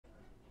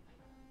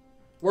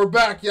We're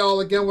back, y'all,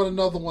 again with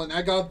another one.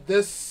 I got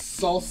this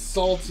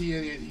salty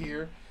idiot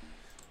here.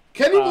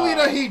 Can you believe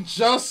that he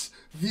just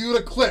viewed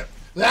a clip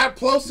that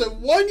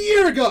posted 1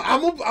 year ago?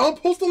 I'll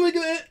post the link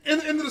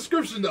in the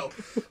description, though.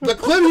 The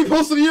clip he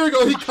posted a year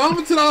ago, he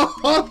commented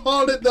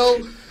on it,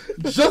 though.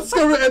 Just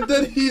and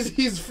then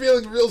he's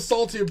feeling real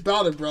salty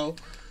about it, bro.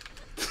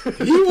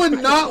 He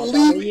would not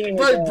leave me,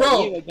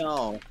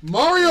 bro.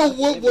 Mario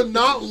would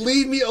not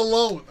leave me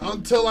alone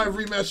until I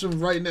rematch him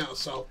right now.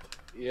 So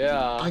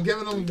yeah, I'm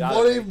giving him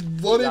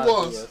what he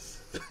wants.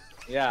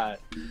 Yeah.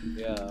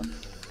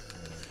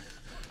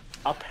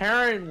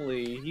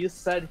 Apparently, he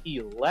said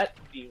he let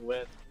me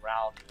win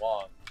round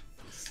 1.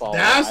 So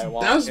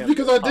that's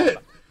because I did.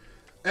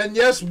 And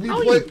yes, we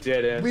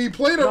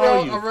played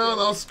around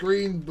off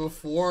screen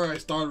before I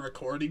started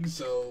recording.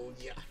 So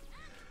yeah.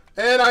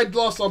 And I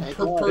lost on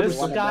purpose.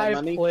 This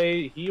guy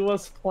he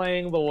was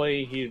playing the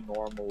way he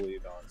normally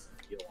does.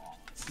 He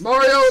lost.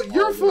 Mario,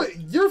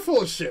 you're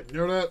full of shit. You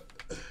know that?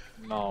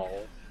 No.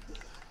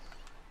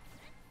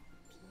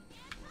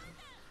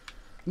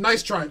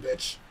 Nice try,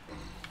 bitch.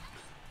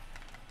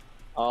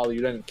 Oh,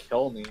 you didn't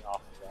kill me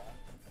off of that.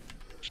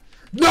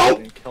 No! You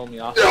didn't kill me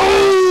off no!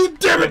 Of that.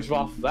 Damn it!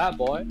 Off of that,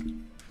 boy.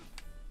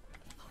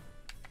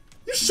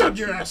 You shut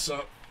your ass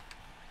up.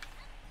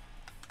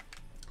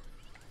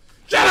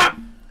 Shut up!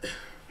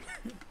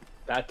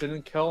 That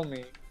didn't kill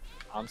me.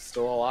 I'm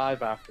still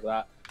alive after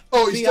that.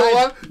 Oh, you still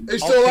alive? Are you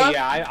still alive?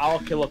 Yeah,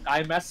 okay, look,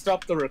 I messed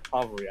up the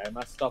recovery. I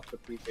messed up the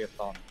 3K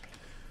thumb.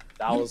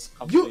 That was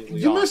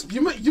completely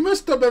you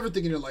messed up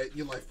everything in your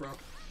life, bro.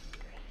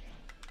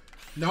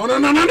 No. Bro,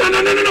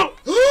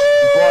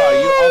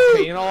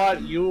 you know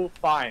what? You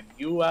fine.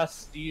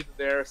 USD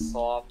there, so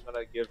I'm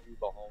gonna give you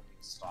the homie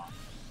stop.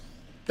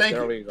 Thank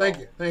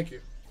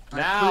you.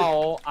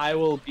 Now I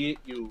will beat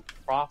you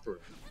properly.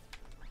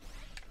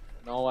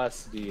 No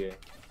SDA.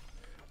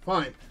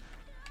 Fine.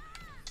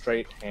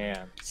 Straight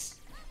hands.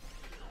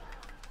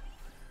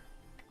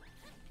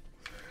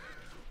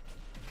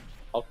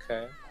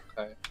 Okay.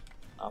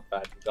 Not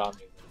bad, you got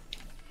me.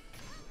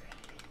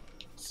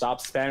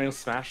 Stop spamming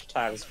smash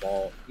attacks,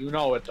 ball. You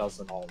know it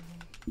doesn't all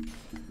mean.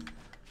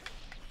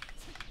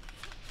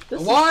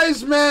 A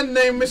wise man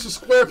named Mr.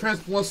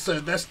 Squarepants once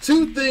said, "That's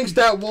 2 things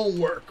that won't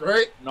work,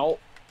 right?" Nope.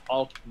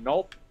 Oh,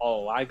 nope.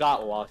 Oh, I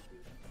got lucky.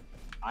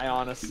 I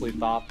honestly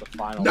thought the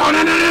final. No!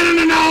 I'm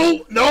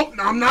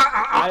not.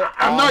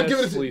 I'm not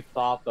giving it to you.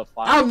 Thought the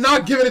final. I'm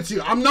not giving it to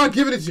you. I'm not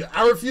giving it to you.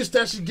 I refuse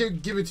to actually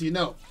give it to you.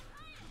 No.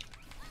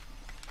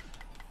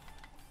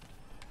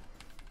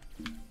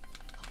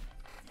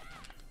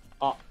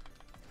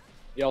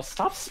 Yo,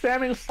 stop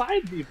spamming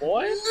side B,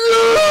 boy.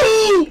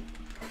 No!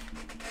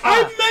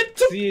 I meant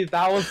to. See,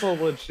 that was a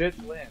legit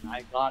win.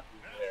 I got you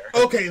there.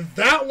 Okay,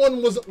 that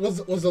one was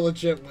a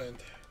legit win.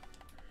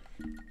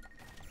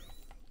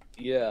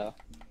 Yeah.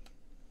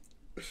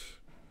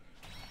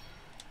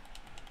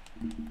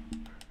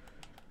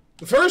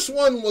 The first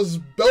one was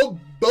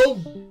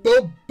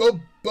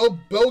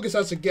bogus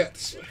as it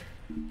gets.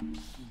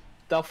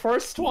 The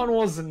first one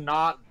was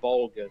not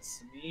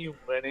bogus. Me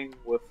winning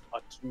with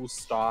a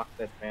 2-stock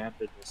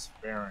advantage was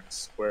fair and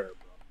square,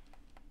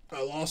 bro.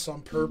 I lost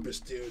on purpose,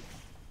 dude.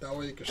 That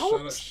way you can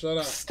shut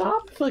up.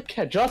 Stop the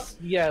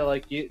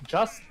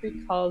just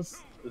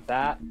because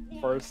that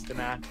first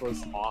match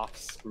was off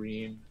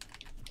screen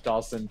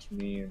doesn't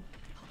mean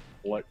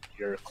what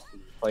you're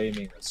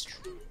claiming is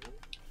true.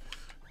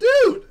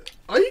 Dude,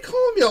 are you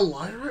calling me a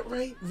liar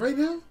right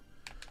now?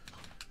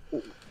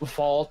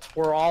 Vault,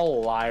 we're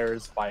all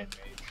liars by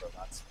nature.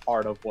 That's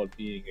part of what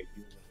being a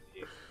human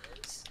being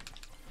is.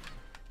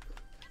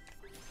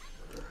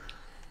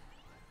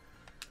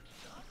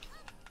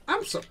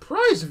 I'm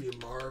surprised of you,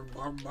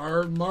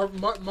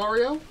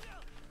 Mario.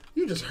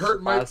 You just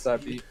hurt my.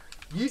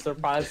 You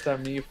surprised at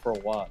me for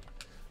what?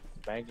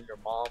 Banging your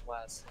mom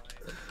last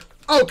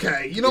night.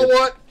 Okay, you know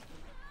what?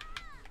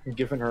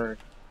 Giving her,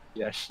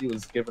 yeah, she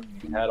was giving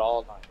me head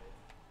all night.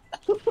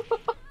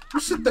 You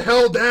sit the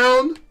hell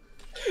down.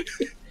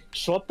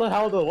 Shut the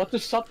hell down. What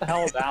does shut the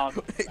hell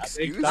down?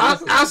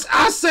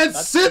 I said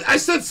sit. I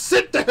said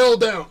sit the hell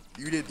down.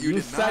 You did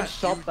said not.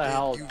 Shut the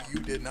hell down. You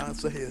did not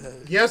say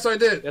that. Yes, I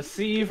did. Yeah,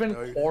 see,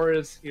 even Core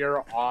is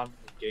here on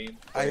the game.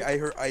 I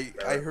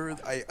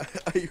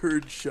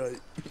heard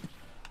shut.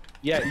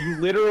 Yeah, you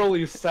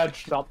literally said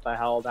shut the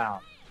hell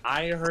down.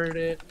 I heard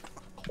it.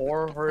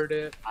 Core heard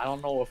it. I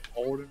don't know if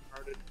Odin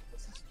heard it.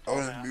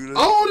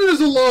 Odin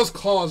is a lost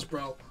cause,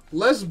 bro.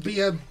 Let's be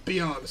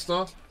honest,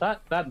 huh?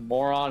 That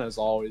moron is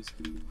always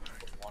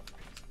one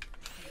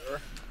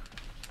reason.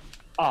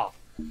 Oh.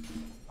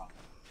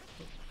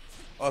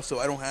 Also,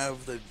 I don't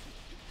have the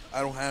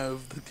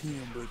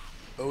DM, but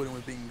Odin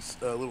was being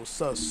a little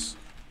sus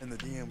in the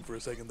DM for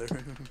a second there.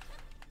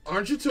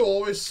 Aren't you two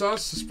always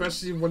sus,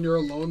 especially when you're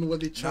alone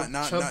with each other?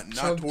 Not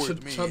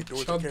towards me,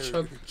 towards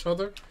each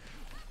other.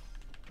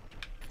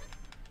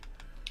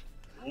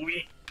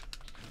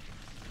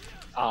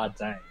 Ah,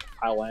 dang.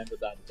 I landed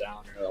that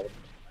down here. That would be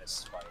a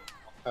nice fight.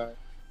 Okay.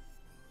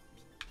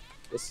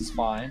 This is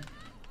fine.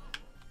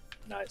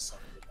 Nice on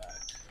the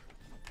back.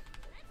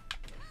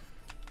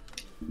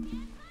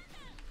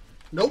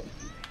 Nope.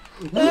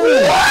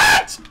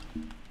 What?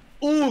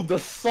 Ooh, the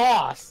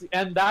sauce!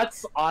 And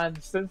that's on,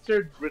 since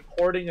you're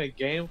recording a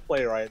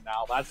gameplay right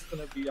now, that's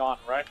gonna be on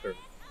record.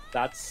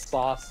 That's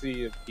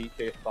saucy if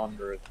PK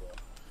Thunder is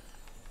good.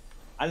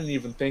 I didn't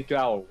even think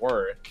that would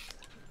work.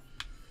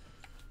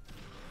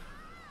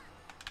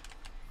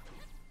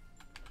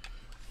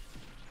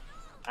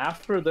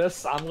 After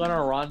this, I'm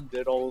gonna run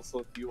Diddles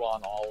with you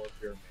on all of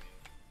your mains.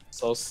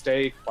 So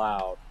stay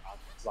Cloud,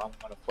 because I'm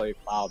gonna play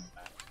Cloud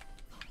now.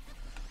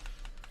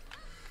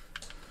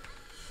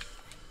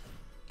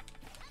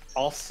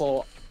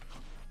 Also,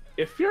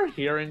 if you're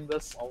hearing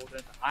this,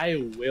 Odin,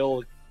 I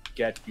will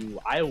get you.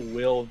 I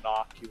will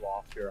knock you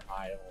off your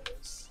high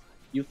horse.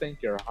 You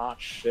think you're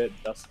hot shit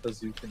just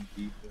because you can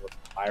beat me with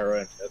Pyra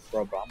and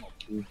Mithra, but I'm gonna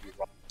prove you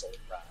wrong so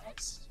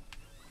fast.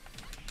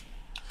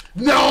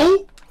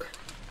 No!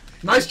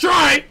 Nice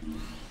try!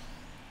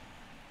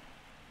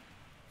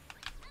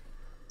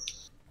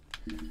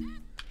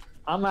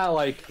 I'm at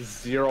like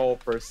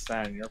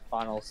 0%. Your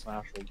final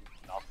smash will do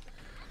nothing.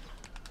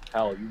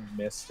 Hell, you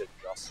missed it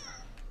just now.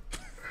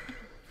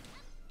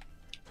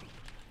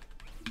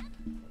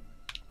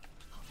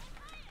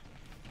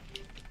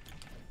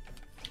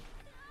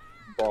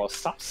 Bro,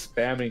 stop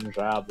spamming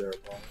jab there,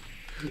 bro.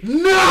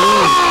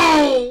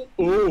 No!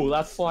 Ooh,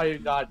 that's why you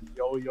got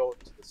yo-yo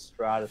to the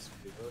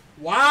stratosphere.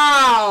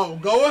 Wow!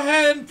 Go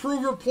ahead and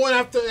prove your point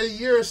after a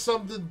year or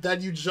something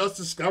that you just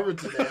discovered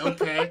today,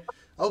 okay?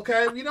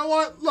 Okay, you know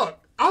what? Look,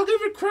 I'll give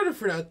you credit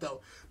for that,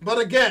 though. But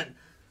again,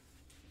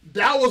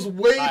 that was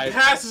way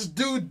past his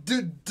due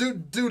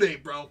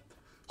date, bro.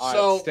 Alright,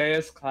 So, stay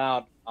as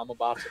Cloud. I'm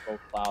about to go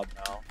Cloud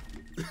now.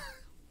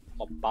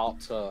 I'm about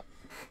to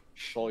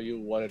show you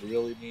what it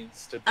really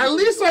means to be. at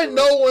least I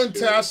know when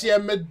to actually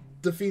admit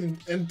defeating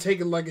and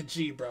taking like a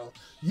G, bro.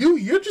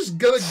 You're just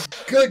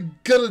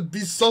gonna be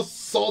so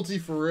salty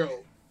for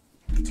real.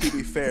 To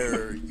be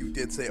fair, you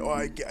did say, "Oh,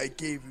 I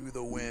gave you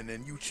the win,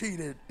 and you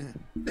cheated."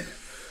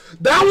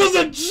 That was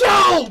a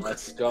joke.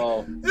 Let's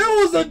go. It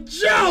was a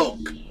joke.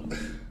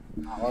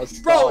 Let's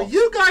Bro, go.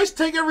 you guys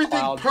take everything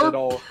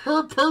Cloud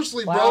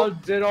personally, bro.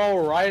 Cloud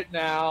Ditto right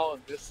now.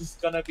 This is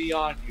gonna be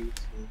on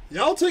YouTube.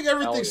 Y'all take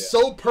everything Yeah.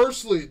 so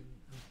personally.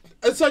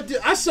 It's like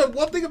I said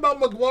one thing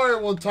about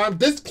McGuire one time.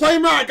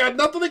 Disclaimer: I got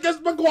nothing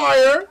against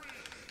McGuire.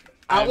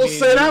 I will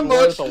say that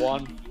much.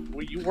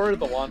 You were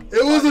the one.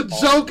 It was a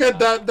joke at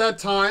that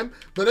time.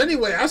 But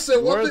anyway, I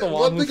said one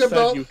thing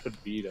about you could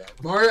beat him.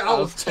 Mario. I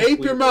will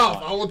tape your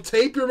mouth. I will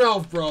tape your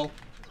mouth, bro.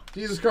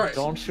 Jesus Christ.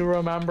 Don't you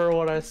remember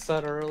what I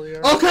said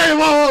earlier? Okay,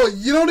 whoa.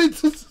 You don't need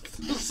to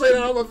say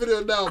that on my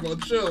video now, bro.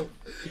 Chill.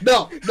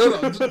 No.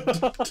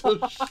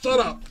 Shut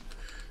up.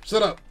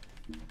 Shut up.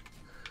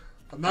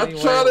 I'm not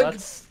trying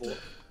to.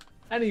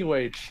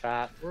 Anyway,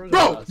 chat.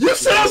 Bro, you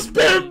said I'm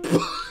spamming.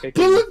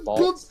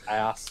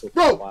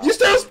 Bro, you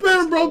said I'm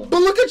spamming, bro. But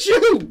look at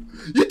you.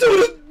 You're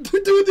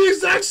doing the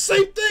exact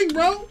same thing,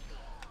 bro.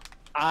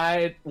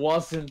 I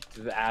wasn't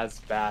as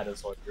bad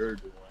as what you're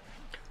doing.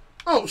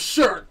 Oh,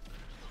 sure.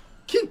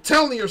 Keep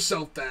telling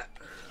yourself that.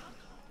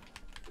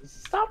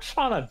 Stop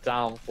trying to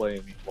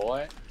downplay me,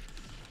 boy.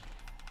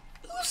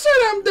 Who said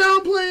I'm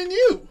downplaying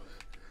you?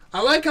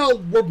 I like how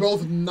we're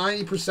both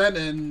 90%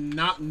 and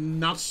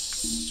not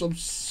so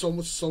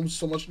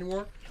much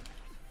anymore.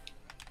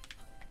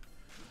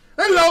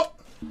 Hello.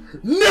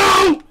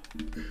 No.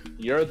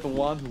 You're the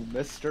one who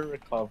missed your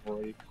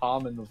recovery.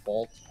 Common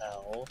Vault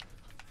L.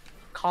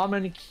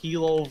 Common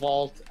Kilo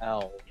Vault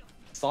L.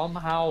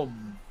 Somehow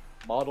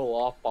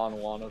muddle up on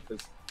one of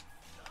his.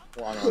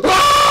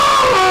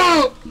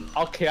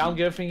 Okay, I'm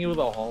giving you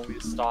the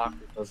homie stock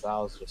because that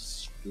was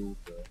just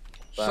stupid.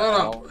 Shut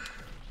up.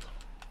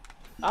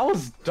 That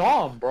was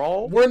dumb,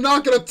 bro. We're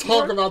not gonna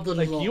talk about this.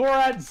 Like you were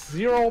at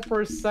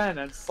 0%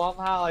 and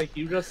somehow like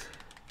you just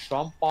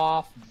jump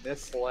off,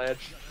 miss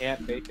ledge,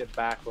 can't make it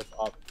back with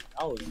up.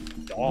 That was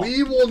dumb.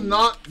 We will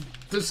not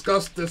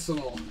discuss this at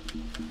all.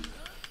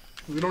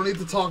 We don't need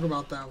to talk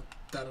about that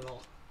at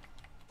all.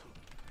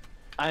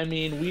 I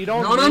mean, we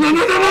don't. No!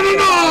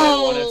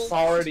 When it's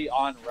already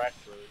on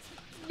record.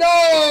 No!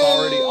 It's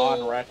already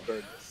on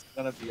record. It's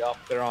gonna be up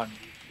there on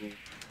YouTube.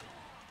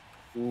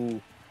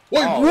 Ooh.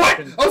 Wait, what?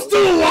 I'm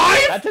still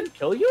alive? That didn't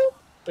kill you?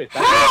 Wait,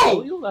 that How? didn't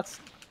kill you? That's.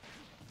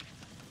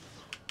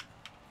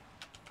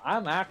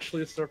 I'm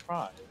actually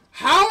surprised.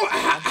 How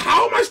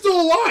am I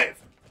still alive?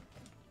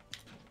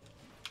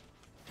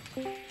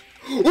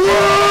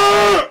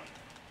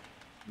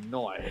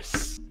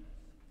 Nice.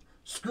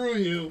 Screw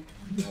you.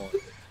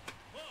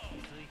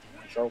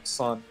 Joke's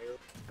on you.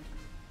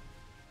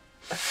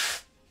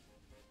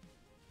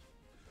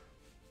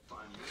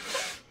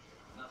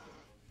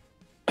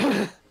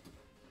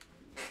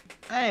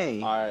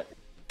 Hey. Alright.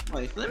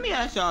 Wait, let me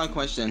ask y'all a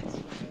question.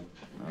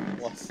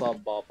 What's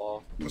up, Baba?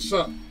 What's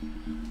up?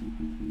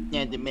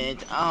 Yeah, the man.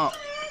 Oh.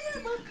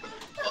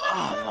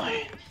 Oh,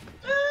 my.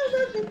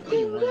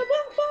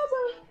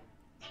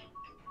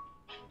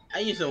 I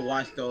used to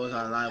watch those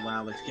online when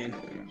I was a kid.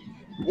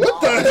 What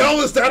the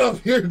hell is that up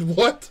here?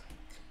 What?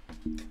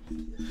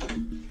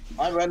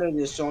 My brother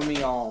just showed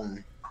me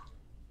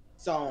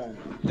So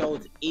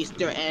those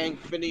Easter egg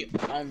video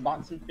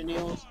unboxing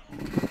videos.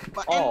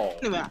 But Oh.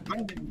 anyway,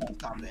 I'm gonna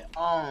stop it.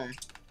 I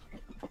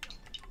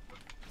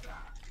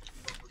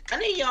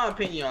need your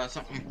opinion on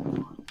something.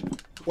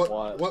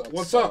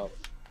 What's up?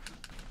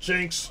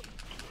 Jinx.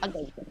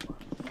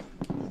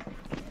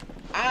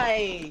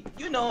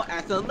 You know,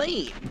 as a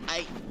lead,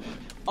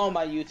 on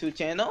my YouTube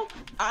channel,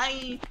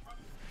 I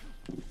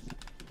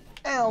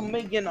am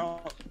making you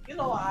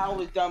know, I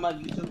always done my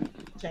YouTube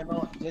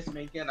channel just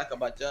making like a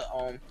bunch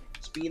of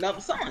speed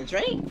up songs,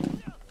 right?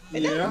 And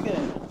Yeah. that's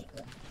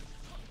good.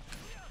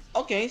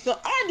 Okay, so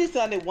I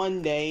decided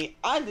one day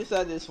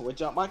to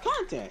switch up my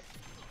content.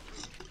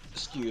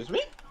 Excuse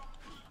me.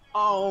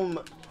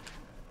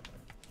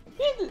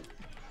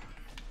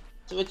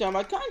 Switch out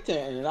my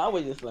content, and I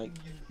was just like,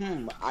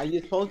 I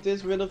just post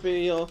this little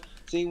video,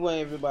 see what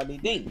everybody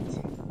thinks,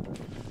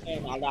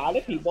 and a lot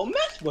of people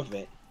mess with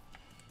it.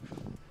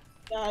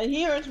 Now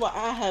here's where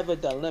I have a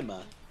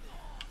dilemma.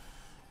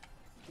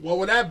 What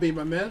would that be,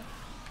 my man?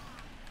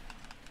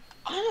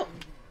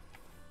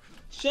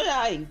 Should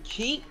I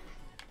keep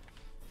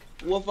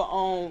with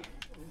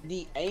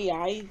the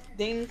AI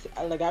things?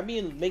 Like I be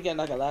making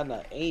like a lot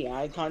of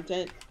AI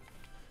content,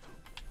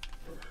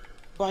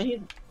 but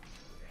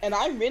and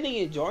I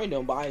really enjoy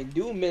them, but I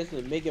do miss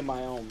making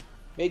my own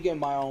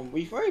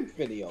refurb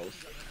videos.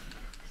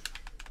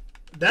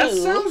 That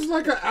sounds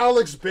like an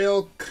Alex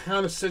Bale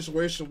kind of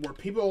situation where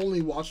people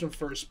only watch him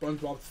for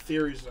SpongeBob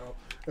theories, though.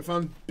 If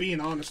I'm being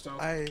honest, though.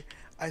 I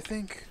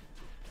think.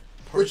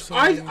 Which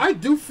I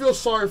do feel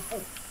sorry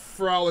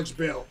for Alex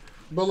Bale,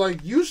 but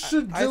like you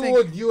should do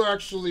what you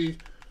actually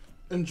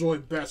enjoy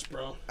best,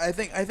 bro. I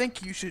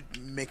think you should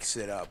mix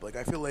it up. Like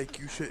I feel like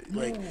you should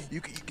you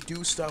could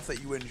do stuff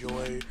that you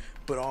enjoy,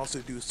 but also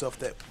do stuff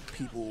that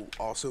people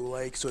also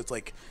like. So it's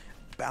like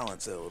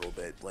balance it a little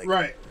bit. Like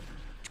right.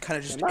 Kind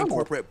of just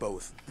incorporate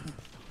both.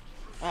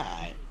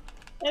 Alright.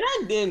 And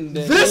I didn't.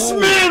 This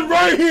man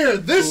right here.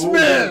 This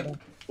man.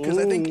 Because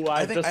I think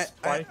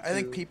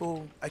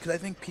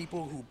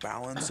people who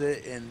balance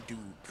it and do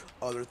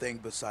other things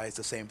besides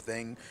the same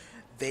thing,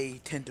 they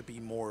tend to be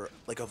more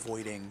like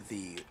avoiding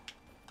the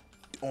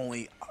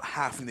only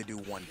having to do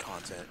one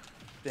content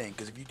thing.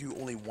 Because if you do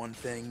only one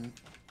thing,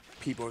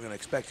 people are gonna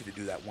expect you to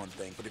do that one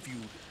thing. But if you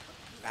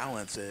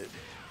balance it,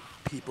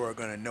 people are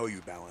gonna know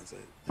you balance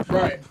it.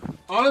 Right.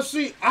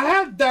 Honestly, I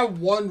had that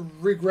one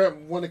regret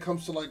when it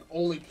comes to like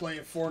only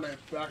playing Fortnite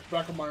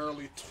back in my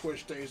early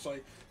Twitch days,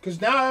 like. Because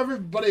now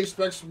everybody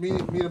expects me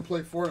to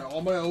play Fortnite.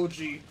 All my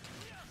OG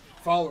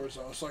followers,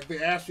 though. It's like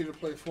they ask me to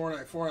play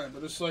Fortnite.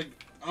 But it's like,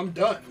 I'm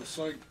done. It's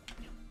like,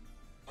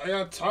 I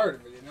got tired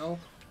of it, you know?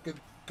 Because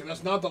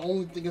that's not the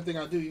only thing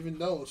I do, even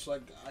though it's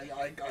like,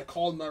 I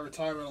called my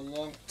retirement a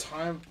long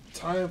time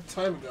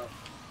ago.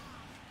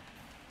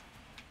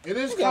 It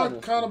is kind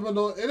of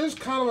annoying. It is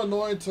kind of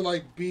annoying to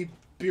like be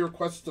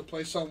requested to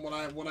play something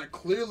when I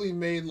clearly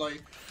made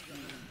like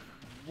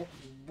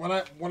when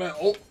I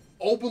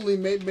openly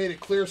made it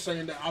clear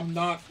saying that I'm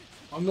no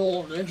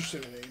longer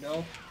interested in it, you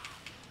know?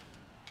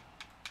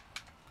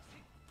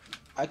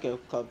 I can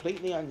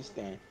completely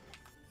understand.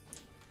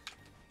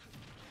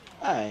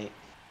 Alright.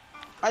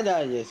 I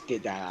gotta just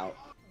get that out.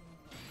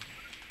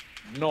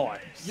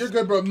 Nice. You're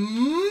good, bro.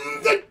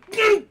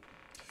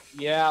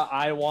 Yeah,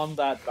 I won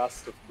that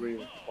best of 3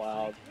 with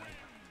Cloud.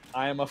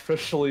 I am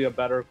officially a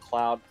better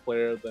Cloud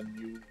player than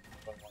you.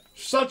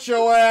 Shut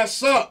your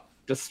ass up!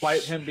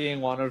 Despite him being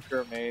one of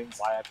your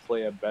mains, I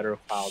play a better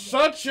Cloud.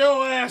 Shut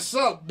your ass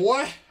up,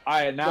 boy!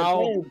 Alright,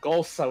 now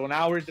go. So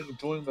now we're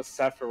doing the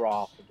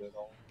Sephiroth.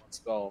 Let's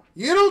go.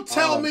 You don't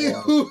tell me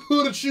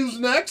who to choose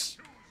next.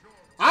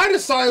 I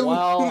decide who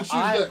to choose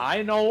next.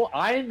 I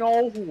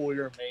know who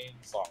your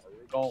mains are.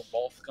 We're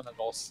both gonna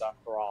go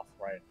Sephiroth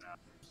right now.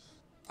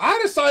 I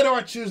decide who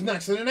I choose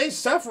next, and it ain't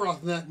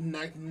Sephiroth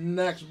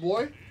next,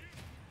 boy.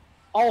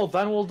 Oh,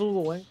 then we'll do the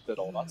Link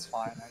Diddle. That's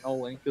fine. I know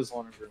Link is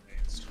one of your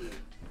mains too.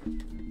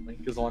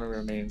 Link is one of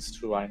your mains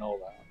too. I know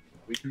that.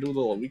 We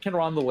can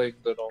run the Link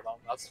Diddle.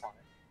 That's fine.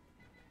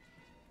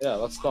 Yeah,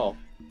 let's go.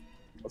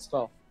 Let's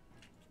go.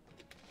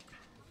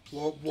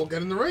 We'll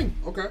get in the ring.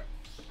 Okay.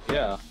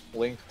 Yeah,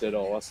 Link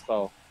Diddle. Let's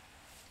go.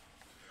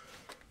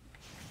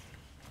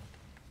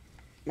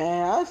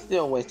 Man, I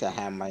still wish I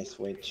had my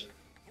Switch.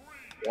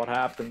 What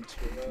happened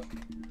to it?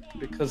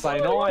 Because I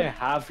know I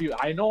have you.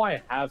 I know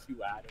I have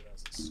you added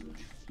as a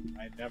Switch.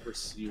 I never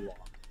see you on.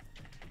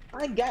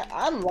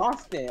 I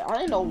lost it. I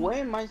don't know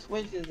where my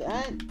Switch is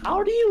at.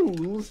 How do you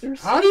lose your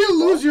Switch? How do you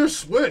lose your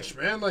Switch,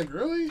 man? Like,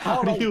 really?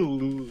 How do you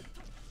lose?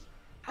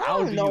 I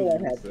don't know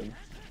what happened.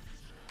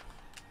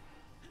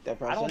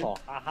 I don't know.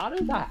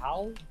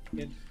 How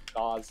in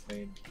God's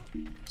name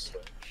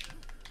Switch?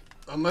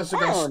 Unless it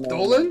got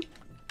stolen?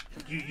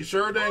 You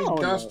sure it ain't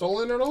got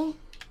stolen at all?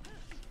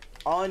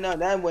 Oh no,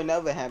 that would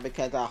never happen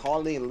because I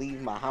hardly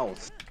leave my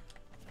house.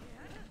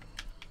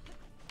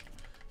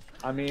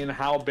 I mean,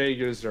 how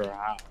big is your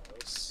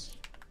house?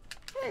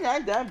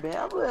 Not that big.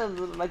 I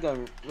live like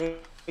a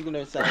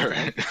regular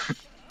size.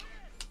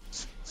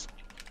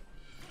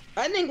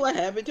 I think what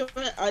happened to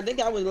it, I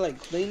think I was like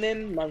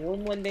cleaning my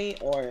room one day,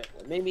 or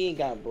maybe it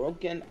got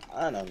broken.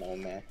 I don't know,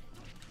 man.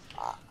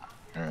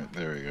 Alright,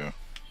 there we go.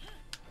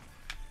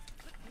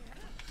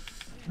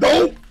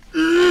 Nope!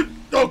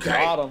 Okay.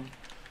 Got him.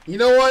 You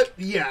know what?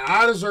 Yeah,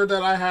 I deserve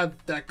that. I had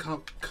that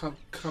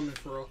coming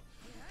for real.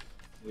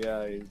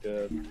 Yeah, you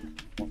did.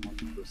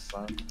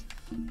 100%.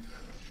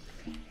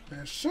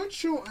 Man,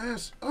 shut your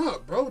ass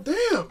up, bro.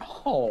 Damn.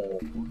 Oh,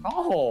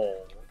 no.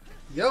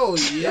 Yo,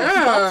 Yeah.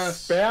 yeah.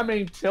 Stop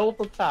spamming tilt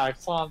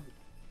attacks on.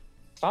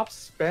 Stop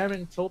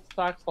spamming tilt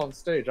attacks on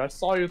stage. I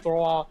saw you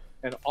throw out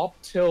an up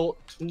tilt,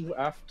 2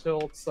 F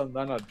tilts, and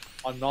then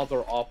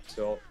another up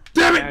tilt.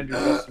 Damn it! And you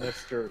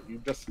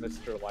just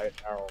missed your light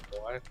arrow,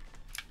 boy.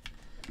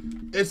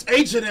 It's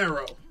ancient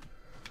arrow.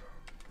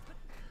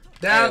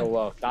 That, hey,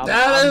 look,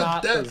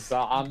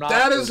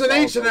 that is an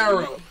ancient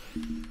arrow.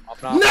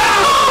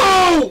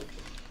 No!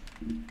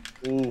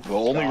 The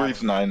only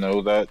reason I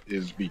know that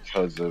is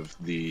because of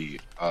the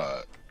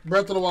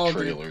Breath of the Wild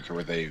trailers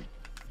where they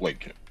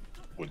like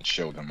would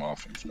show them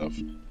off and stuff.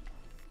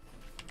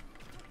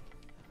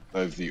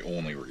 That is the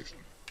only reason.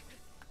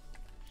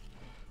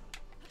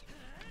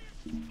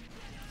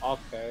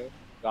 Okay,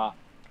 got me.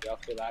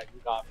 After that, you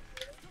got me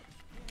there.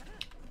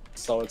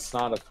 So it's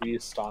not a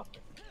 3-stock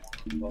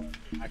anymore,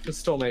 but I can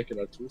still make it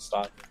a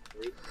 2-stock.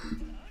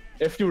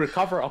 If you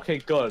recover, okay,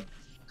 good.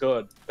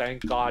 Good.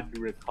 Thank God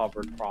you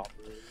recovered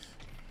properly.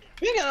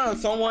 Speaking of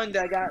someone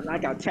that got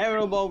like a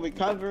terrible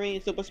recovery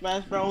in Super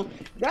Smash Bros.,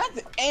 that's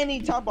any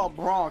type of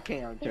brawl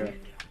character.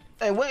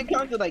 And when it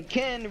comes to like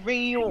Ken,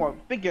 Ryu, or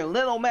figure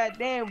Little Matt,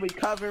 their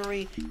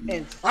recovery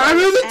and I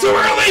moved it too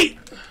early!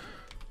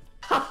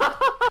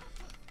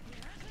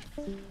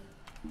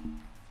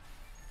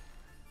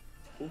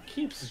 Who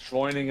keeps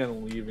joining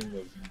and leaving the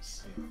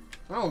VC?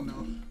 I don't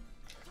know.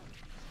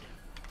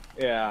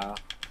 Yeah,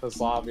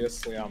 because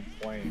obviously I'm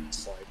playing,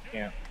 so I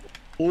can't.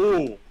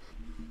 Ooh!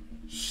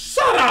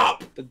 Shut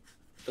up! The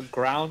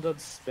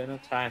grounded spin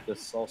attack is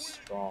so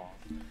strong.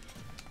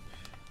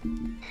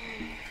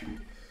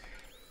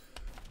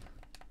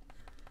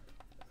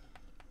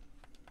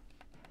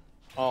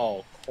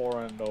 Oh,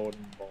 Core and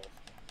Odin both.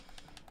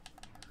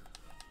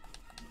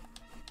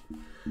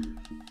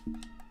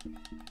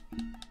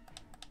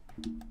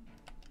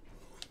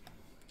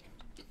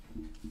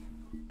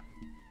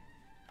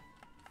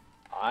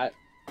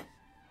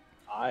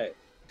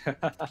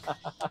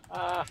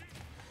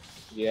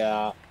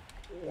 Yeah.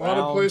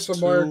 Wanna play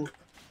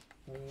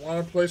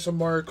some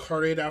Mario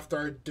Kart 8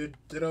 after I did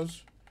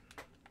Dittos?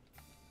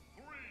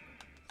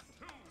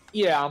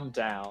 Yeah, I'm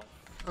down.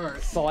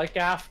 Alright. So like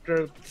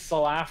after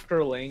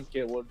Link,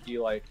 it would be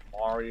like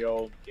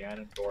Mario,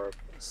 Ganondorf,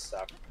 and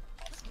Sephiroth,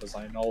 because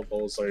I know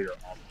those are your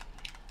up.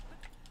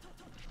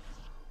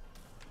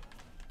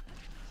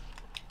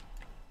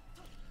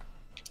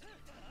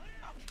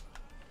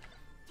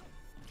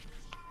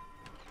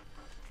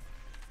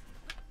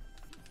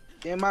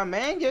 Did my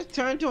man just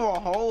turn to a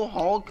whole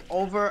Hulk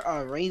over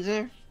a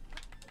razor?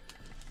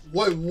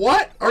 Wait,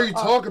 what are you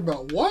talking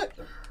about? What?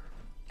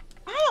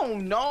 I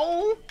don't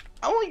know.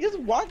 I was just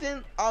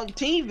watching on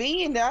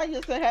TV and I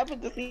just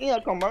happened to see a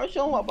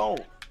commercial about.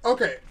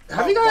 Okay,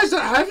 have you guys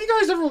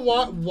ever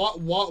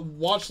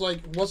watched like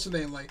what's the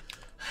name, like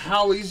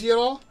How Easy It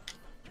All?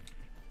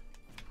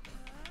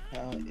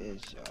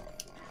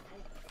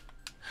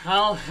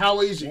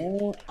 How Easy?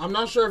 I'm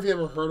not sure if you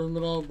ever heard of him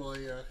at all, but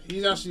yeah,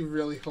 he's actually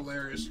really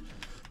hilarious,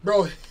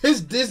 bro.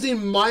 His Disney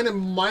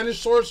minus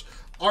shorts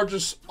are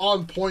just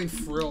on point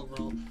for real,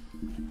 bro.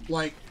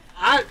 Like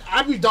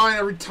I'd be dying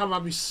every time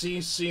I'd be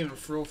seeing him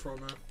for real,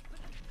 man.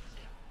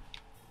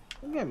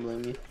 You can't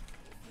blame me.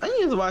 I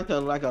used to watch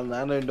a lot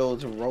of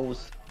those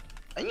roast.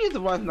 I used to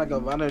watch like a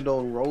lot of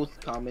those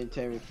roast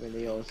commentary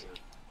videos.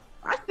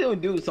 I still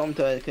do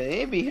sometimes because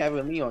they be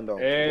having me on the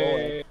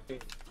Hey.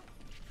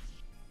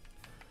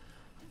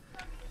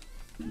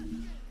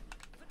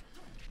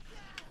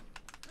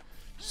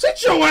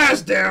 Sit your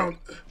ass down.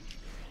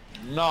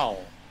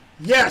 No.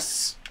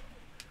 Yes.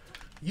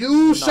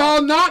 You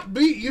shall not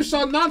be. You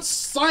shall not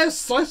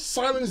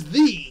silence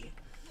thee.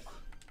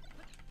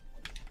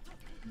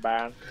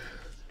 Ban.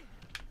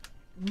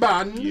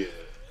 Ban.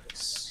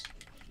 Yes.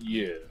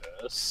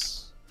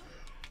 Yes.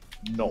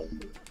 No.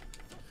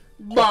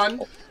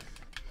 Ban.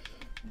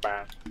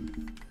 Ban.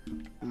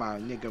 My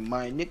nigga,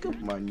 my nigga,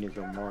 my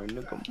nigga, my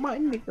nigga, my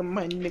nigga,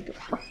 my nigga.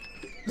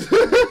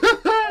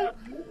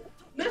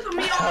 Listen to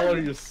me, How are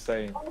you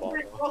saying, Bob?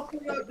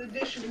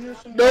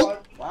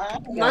 Nope.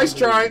 Nice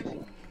try.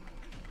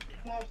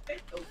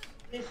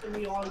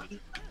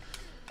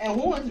 And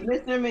who is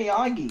Mr.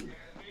 Miyagi?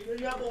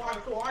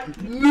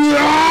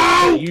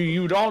 No.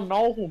 You don't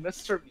know who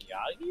Mr.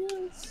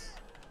 Miyagi is?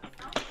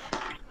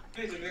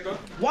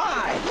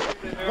 Why?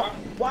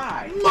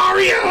 Why?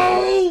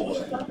 Mario.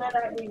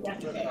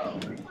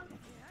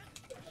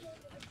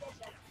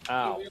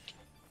 Ow.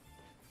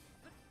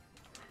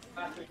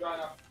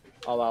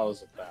 Oh, that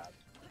was a bad.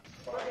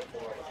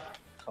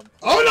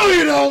 Oh no,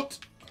 you don't.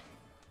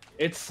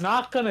 It's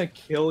not gonna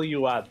kill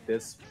you at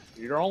this.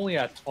 You're only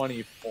at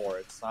 24.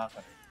 It's not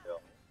gonna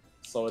kill.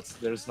 so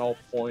there's no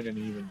point in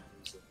even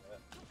using it.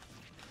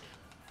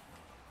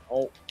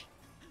 Oh.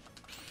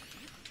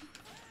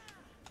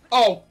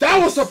 Oh, that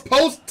was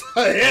supposed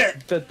to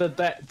hit!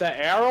 The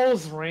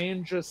arrow's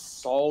range is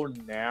so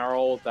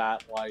narrow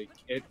that, like,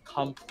 it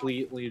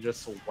completely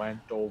just went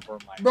over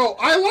my... Bro,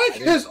 I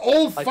like his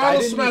old like,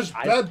 Final Smash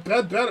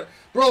better.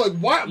 Bro, like,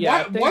 why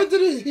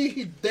did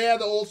they add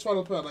the old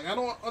Final Smash? Like, I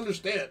don't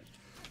understand.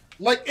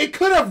 Like, it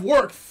could have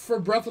worked for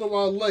Breath of the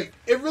Wild Lake.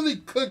 It really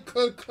could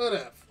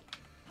have.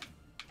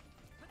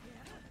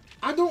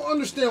 I don't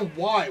understand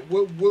why.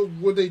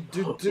 Would they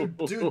do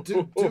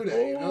that,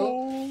 you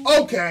know?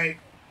 Okay.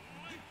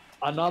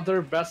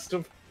 Another best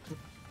of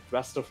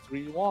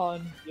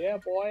 3-1. Yeah,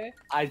 boy.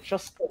 I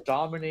just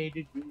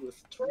dominated you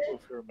with 2 of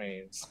your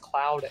mains,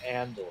 Cloud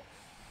and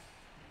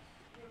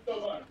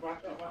Link.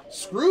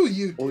 Screw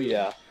you. Oh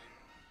yeah.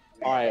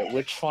 Alright,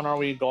 which one are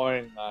we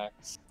going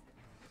next?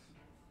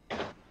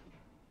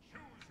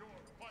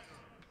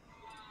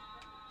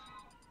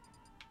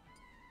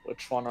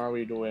 Which one are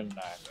we doing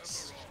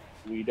next?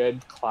 We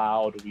did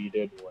Cloud, we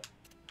did Link.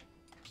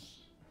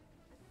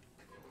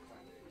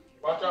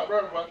 Watch out,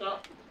 bro, watch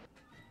out.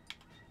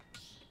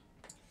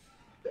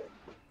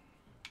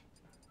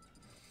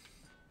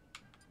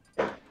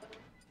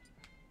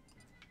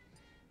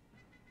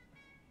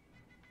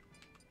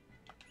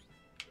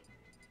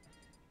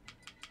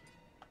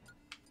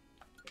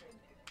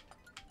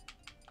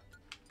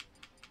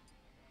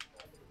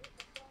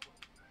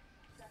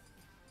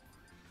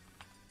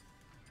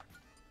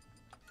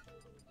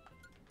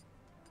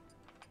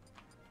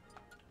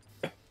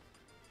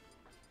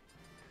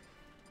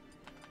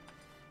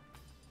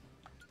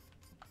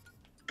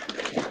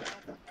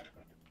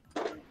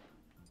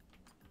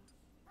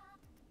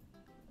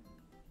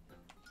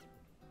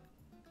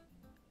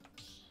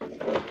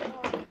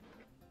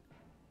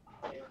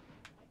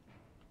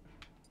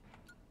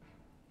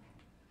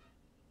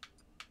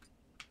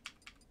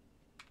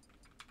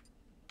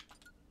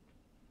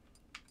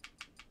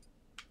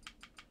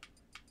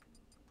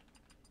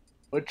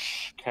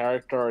 Which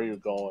character are you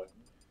going?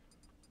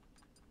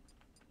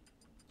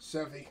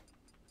 Sevi.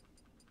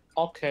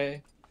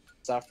 Okay.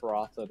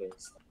 Sephiroth it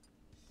is.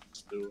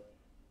 Let's do it.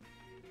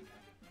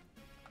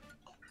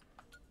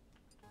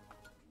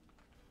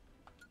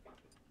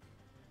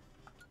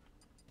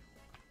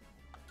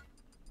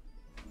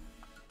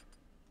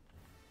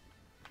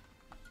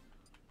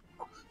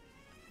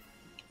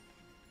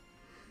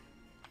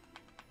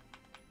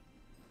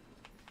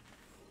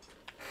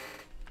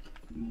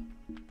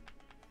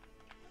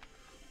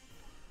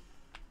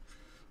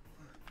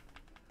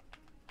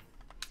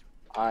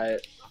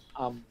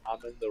 I'm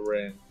in the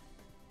ring.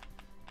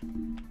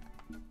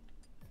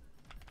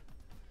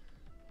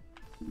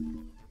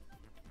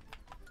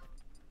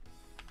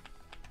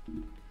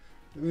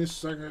 Give me a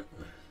second.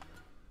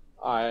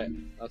 Alright,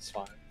 that's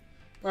fine.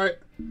 Alright,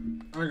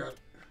 I got it.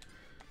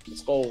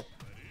 Let's go.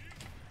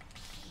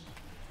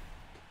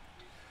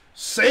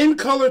 Same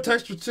color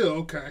texture too,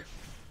 okay.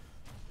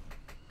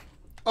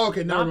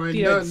 Okay, never mind.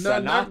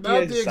 Not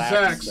the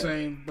exact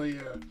same, but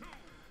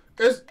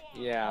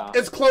yeah.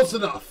 It's close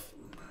enough.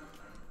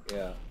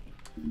 Yeah.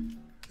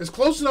 It's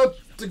close enough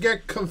to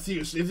get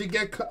confused. If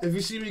you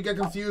see me get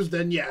confused,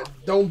 then yeah,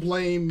 don't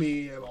blame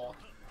me at all.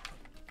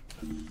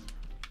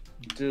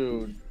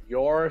 Dude,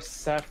 your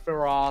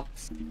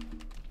Sephiroth's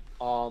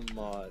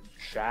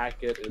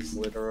jacket is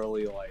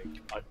literally like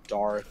a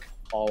dark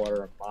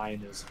color.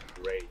 Mine is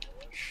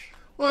grayish.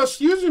 Well,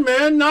 excuse me,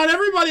 man. Not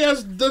everybody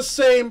has the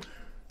same,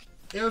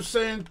 you know what I'm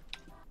saying,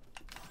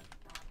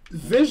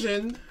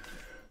 vision.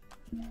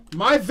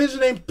 My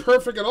vision ain't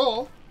perfect at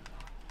all.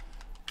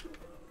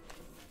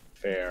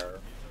 Fair.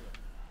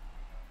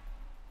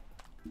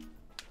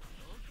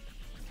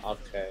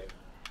 Okay.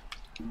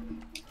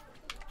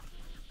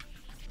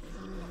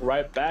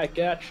 Right back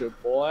at you,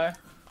 boy.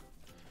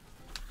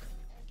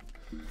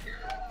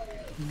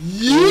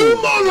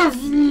 You mother...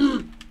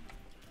 You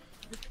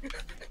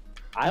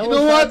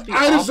know what?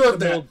 I deserve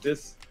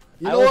that.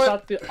 I was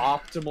at the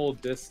optimal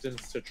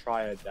distance to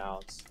try it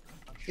down.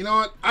 You know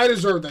what? I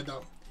deserve that,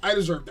 though. I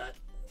deserve that.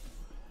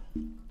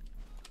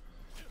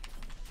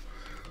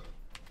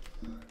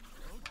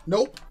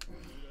 Nope.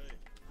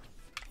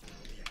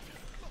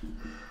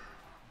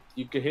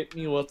 You could hit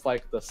me with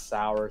like the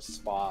sour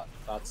spot.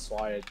 That's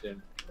why it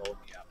didn't kill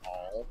me at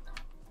all.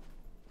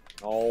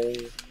 No.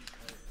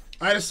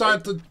 I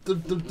decided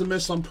to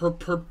miss on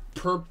purpose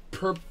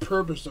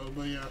though,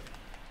 but yeah.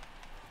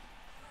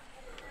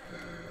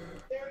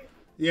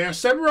 Yeah,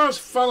 Sephiroth's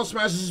Final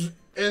Smash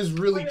is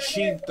really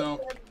cheap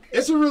though.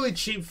 It's a really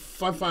cheap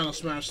Final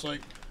Smash.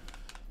 Like,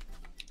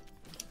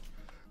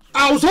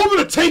 I was hoping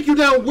to take you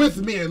down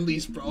with me at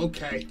least, bro.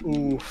 Okay.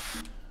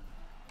 Oof.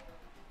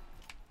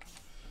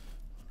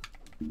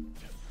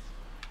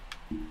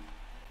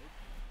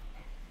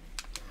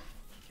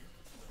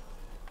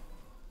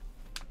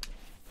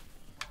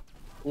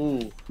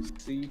 Ooh,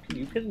 see,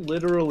 you can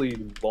literally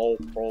low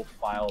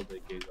profile the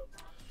Giga.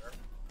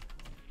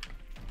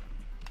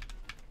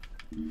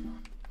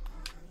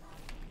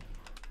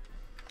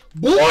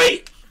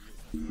 Boy!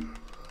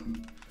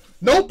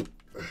 Nope.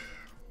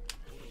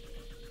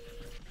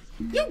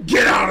 You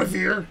get out of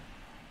here.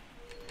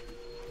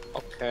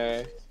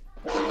 Okay.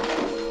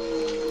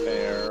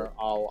 Fair.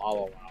 I'll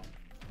allow.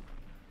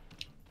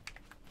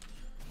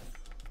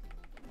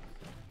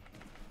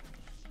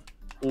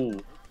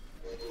 Ooh.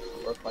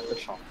 Work like a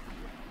shot.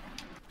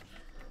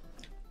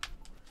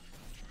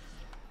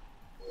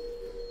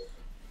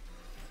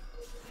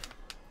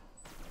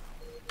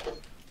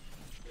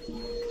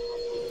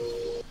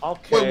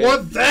 Okay. Wait,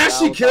 what? That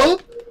she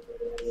killed?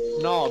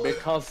 No,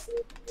 because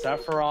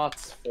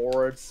Sephiroth's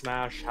forward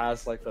smash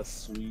has like a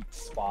sweet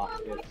spot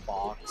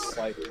hitbox.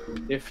 Like,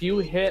 if you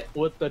hit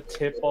with the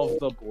tip of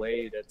the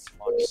blade, it's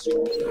much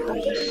stronger.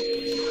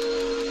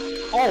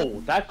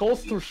 Oh, that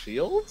goes through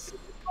shields?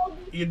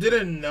 You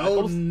didn't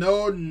know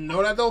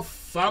that though?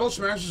 Final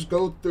smashes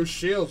go through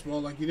shields, bro.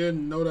 Like, you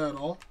didn't know that at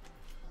all?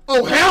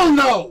 Oh, hell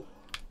no!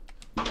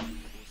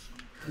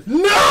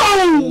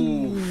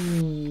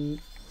 No!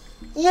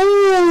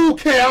 Ooh,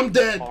 okay, I'm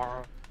dead.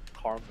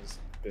 Karma's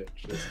a bitch,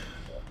 isn't it?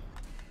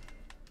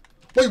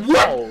 Wait,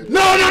 what? Oh,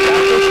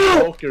 No!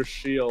 Broke your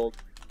shield.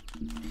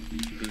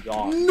 Be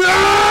gone.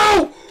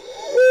 No!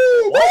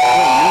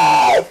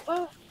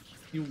 What?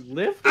 You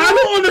lived? I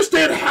don't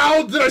understand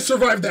how did I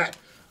survive that.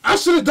 I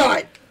should have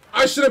died.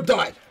 I should have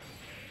died.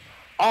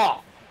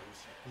 Oh.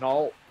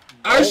 No.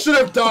 I should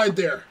have died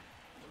there.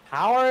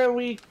 How do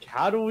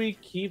we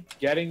keep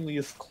getting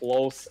these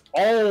close?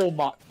 Oh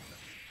my.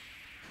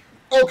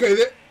 Okay,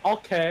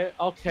 Okay,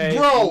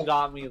 bro, you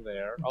got me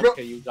there. Bro,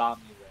 Okay, you got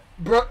me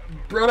there.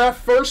 Bro, that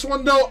first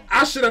one though,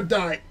 I should have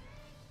died.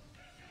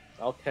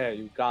 Okay,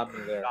 you got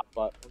me there.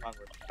 But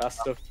remember,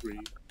 best of 3.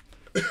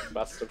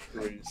 Best of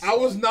 3. So I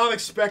was not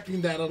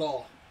expecting that at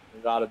all.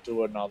 you gotta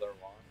do another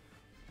one.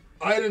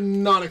 I did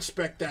not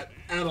expect that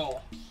at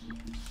all.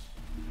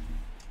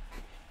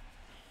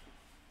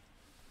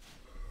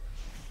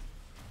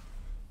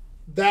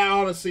 That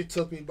honestly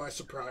took me by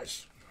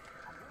surprise.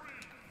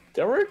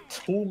 There were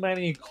too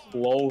many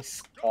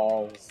close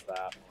calls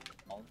that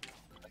one.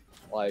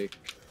 Like,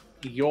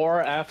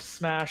 your F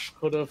smash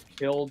could have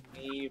killed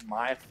me,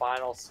 my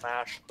final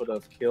smash could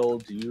have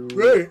killed you.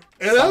 Right.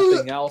 And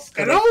something else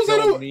could have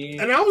killed me.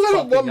 And I was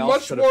at a one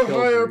much more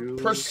higher you.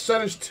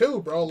 percentage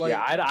too, bro. Like,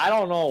 yeah, I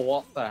don't know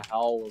what the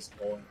hell was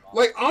going on.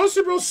 Like,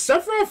 honestly, bro,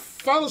 Sephiroth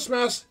Final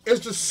Smash is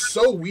just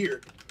so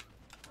weird.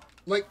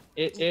 Like,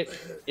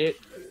 it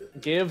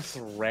gives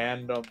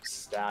random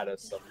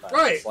status effects.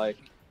 Right. Like,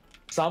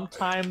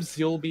 sometimes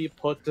you'll be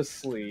put to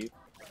sleep.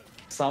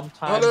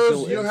 Sometimes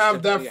others, you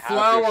have that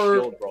flower,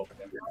 or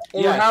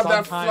yeah, have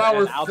that flower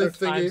and other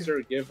times thingy.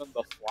 you're given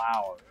the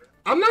flower.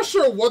 I'm not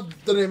sure what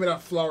the name of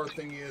that flower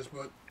thingy is,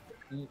 but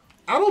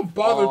I don't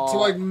bother to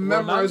like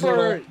memorize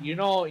remember, it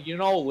all. You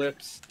know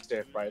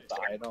lipstick, right? The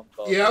item,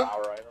 the Yeah.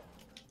 flower item.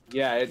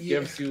 Yeah, it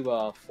gives you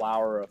the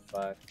flower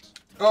effect.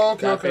 Oh,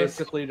 okay, That okay.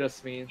 basically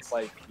just means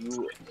like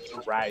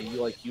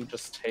you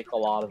just take a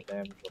lot of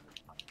damage.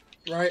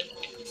 Right.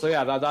 So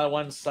yeah, that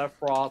when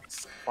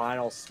Sephiroth's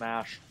final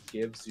smash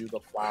gives you the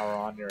flower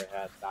on your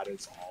head, that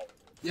is all.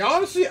 Yeah,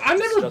 honestly, I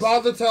never just-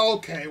 bothered to.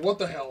 Okay, what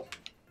the hell?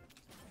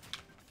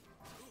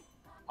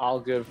 I'll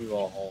give you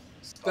a whole.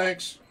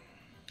 Thanks.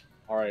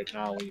 All right,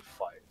 now we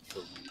fight.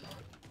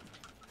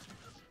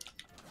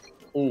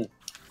 Ooh.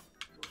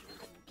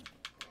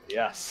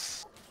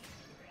 Yes.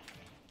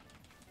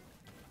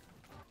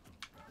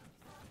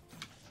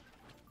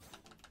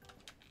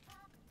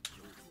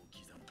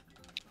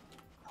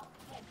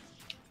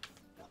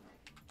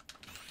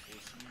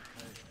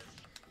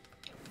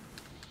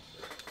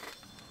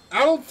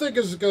 I don't think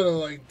it's gonna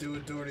like do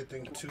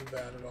anything too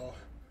bad at all.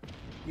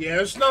 Yeah,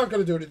 it's not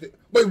gonna do anything.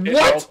 Wait, It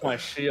what? broke my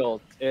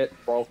shield. It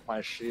broke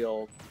my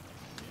shield.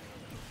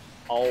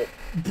 Oh,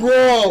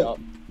 Bro,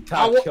 yep.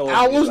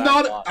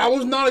 I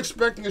was not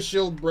expecting a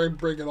shield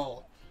break at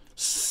all.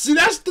 See,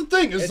 that's the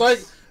thing. It's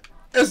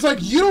like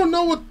you don't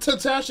know what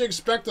to actually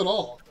expect at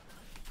all.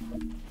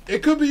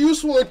 It could be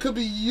useful. It could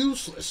be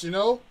useless. You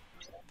know.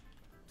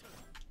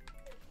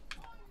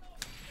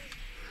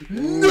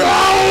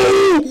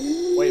 No!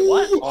 Wait,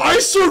 what? Oh. I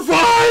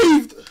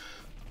survived!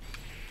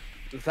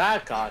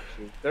 That got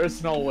you.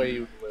 There's no way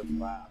you live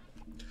that.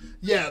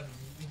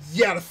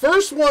 Yeah, the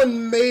first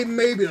one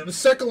maybe, the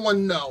second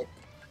one no.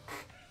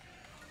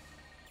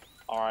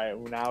 Alright,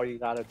 now you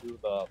gotta do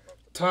the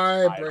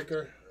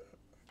Tiebreaker.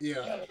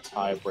 Yeah. the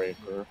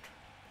tiebreaker.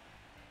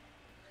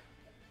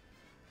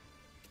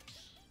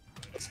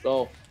 Let's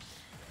go.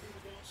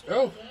 Let's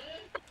go.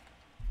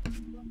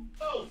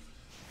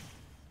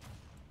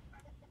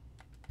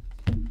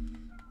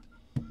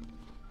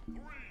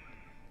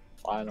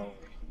 Finally.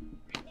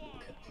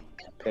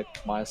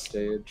 Picked my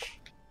stage.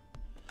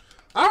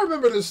 I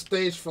remember this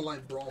stage for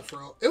like Brawl for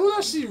real. It was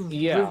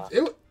actually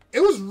it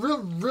was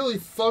really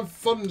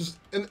fun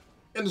in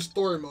the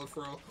story mode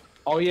for real.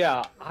 Oh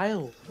yeah, I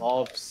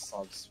love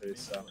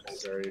Subspace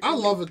Emissary. I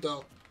love it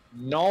though.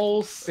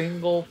 no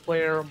single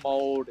player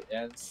mode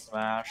in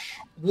Smash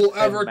will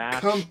ever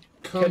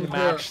can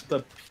match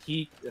the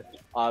peak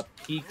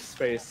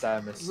space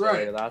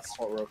emissary. Right. That's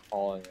what we're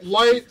calling it.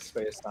 Like peak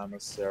space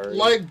emissary.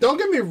 Like, don't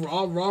get me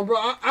wrong, bro.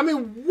 I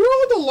mean,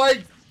 World of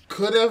Light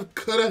could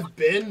have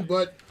been,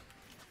 but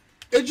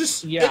it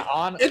just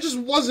it just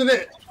wasn't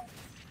it.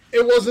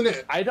 It wasn't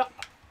it.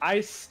 I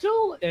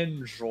still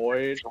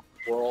enjoyed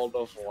World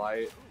of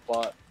Light,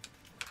 but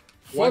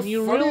when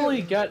you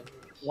really get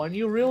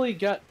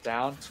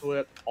down to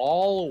it,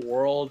 all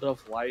World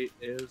of Light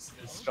is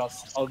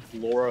just a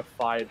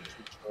glorified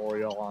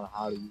tutorial on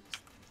how to use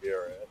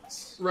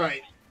spirits.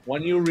 Right.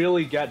 When you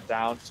really get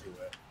down to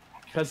it,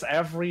 because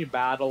every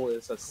battle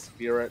is a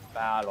spirit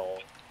battle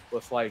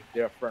with like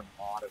different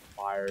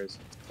modifiers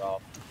and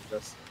stuff,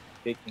 just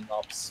picking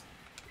up,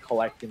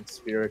 collecting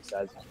spirits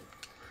as you.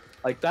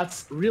 Like,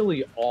 that's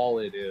really all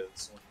it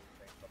is when you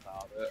think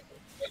about it.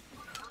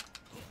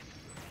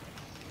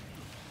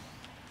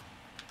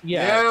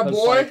 Yeah,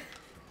 boy! Like,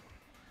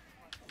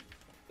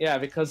 yeah,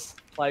 because,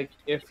 like,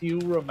 if you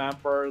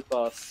remember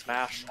the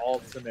Smash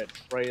Ultimate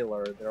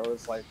trailer, there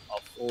was, like,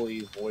 a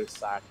fully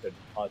voice-acted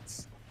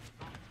cutscene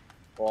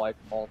where, like,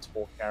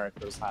 multiple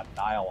characters had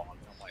dialogue.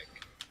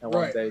 And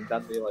when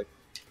then they, like,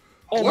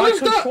 oh,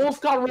 what my controls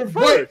got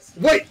reversed!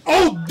 Wait!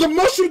 Oh, the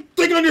mushroom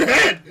thing on your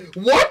head!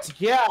 What?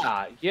 Yeah.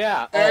 Oh,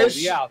 yeah,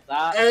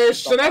 that.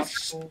 Should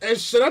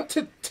I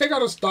take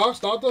out a stock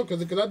though?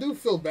 Because I do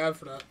feel bad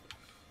for that.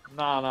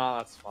 No,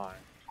 that's fine.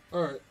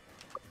 Alright.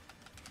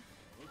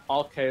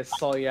 Okay,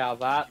 so yeah,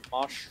 that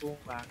mushroom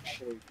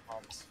actually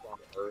comes from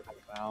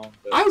Earthbound.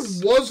 I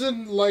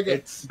wasn't like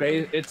it's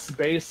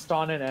based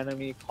on an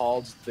enemy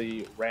called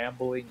the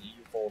Rambling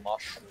Evil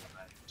Mushroom.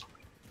 And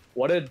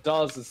what it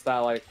does is that,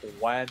 like,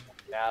 when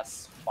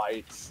Ness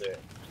fights it,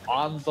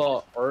 on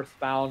the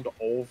Earthbound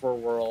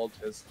overworld,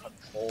 his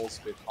controls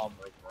become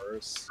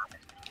reversed.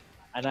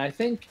 And I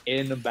think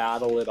in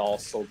battle it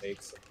also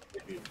makes him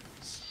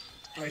confused.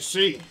 I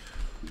see.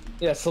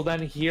 Yeah, so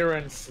then here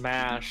in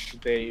Smash,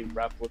 they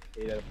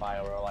replicate it by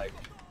where, like,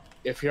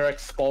 if you're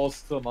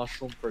exposed to the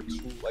mushroom for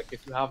like,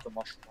 if you have the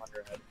mushroom on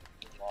your head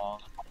for too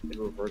long, it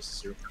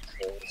reverses your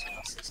controls,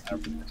 messes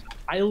everything.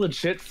 I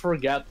legit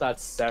forget that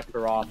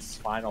Sephiroth's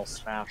Final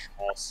Smash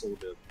also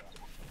did that.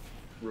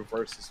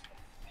 Reverses.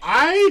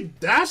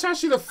 That's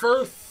actually the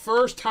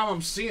first time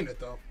I'm seeing it,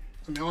 though.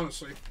 I mean,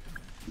 honestly.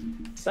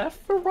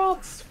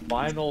 Sephiroth's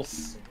Final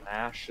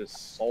Smash is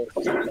so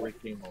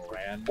freaking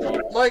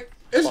random. Like,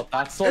 but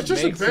that's what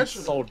makes it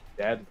so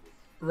deadly.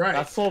 Right.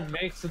 That's what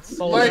makes it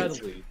so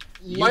deadly.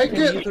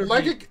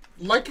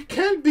 It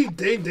can be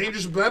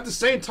dangerous, but at the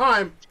same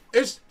time,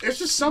 it's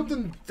just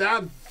something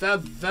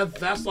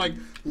that's like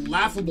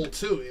laughable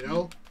too, you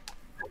know.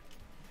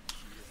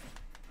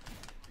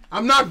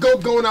 I'm not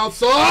going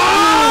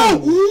outside.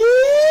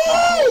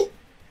 Oh!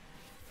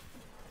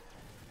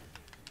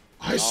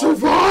 I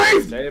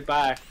survived. Stay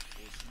back.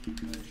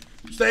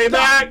 Stay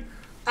back.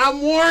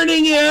 I'm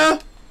warning you.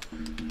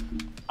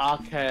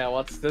 Okay,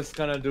 what's this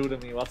gonna do to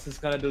me? I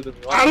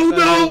don't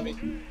know.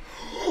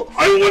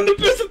 I won the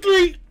best of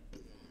 3.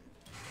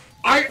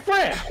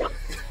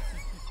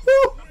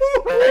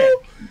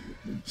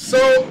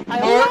 So I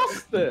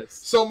lost this.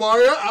 So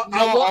Mario,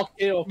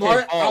 Mario,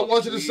 I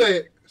want you to say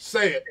it.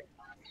 Say it.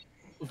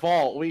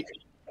 Vault,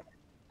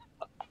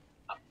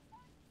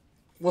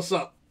 What's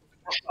up?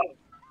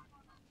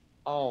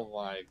 Oh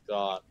my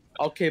god.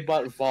 Okay,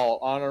 but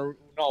Vault,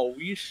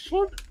 we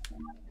should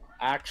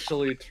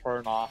actually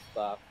turn off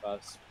that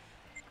fest.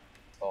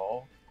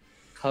 So,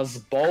 because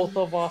both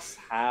of us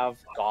have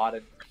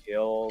gotten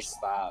kills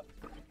that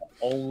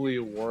only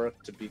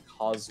worked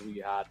because we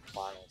had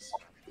Final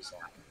Smashes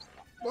on.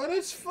 But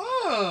it's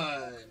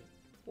fun.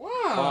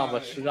 Why? Wow,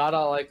 but you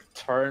gotta, like,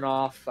 turn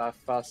off that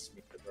fest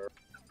meter.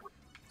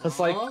 Because,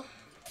 like,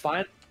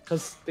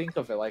 because think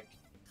of it, like,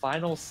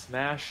 Final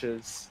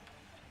Smashes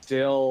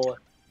still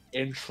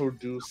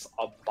introduce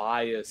a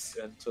bias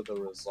into the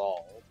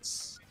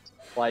results.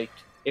 Like,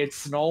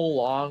 it's no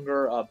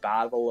longer a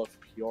battle of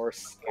pure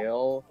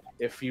skill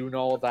if you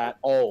know that,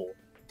 oh,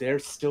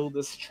 there's still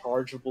this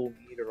chargeable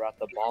meter at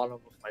the bottom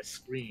of my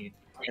screen,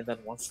 and then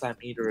once that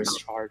meter is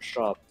charged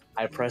up,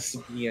 I press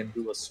B and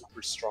do a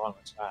super strong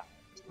attack.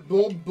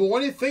 But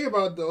when you think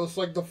about it, though, it's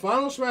like the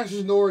Final Smash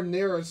is nowhere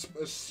near as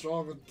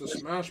strong as the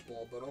Smash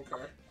Ball, but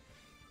okay.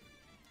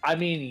 I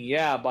mean,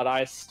 yeah, but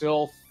I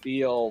still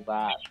feel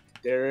that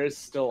there is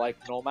still, like,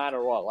 no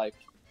matter what, like,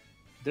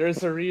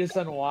 there's a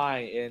reason why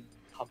in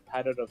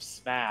competitive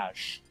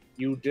Smash,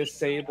 you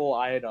disable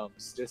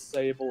items,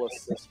 disable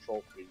assist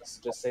trophies,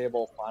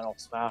 disable Final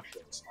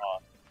Smashes,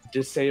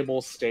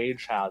 disable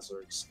stage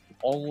hazards,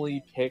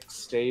 only pick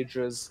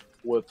stages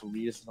with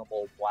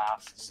reasonable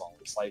blast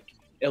zones. Like,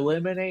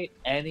 eliminate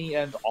any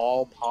and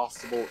all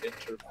possible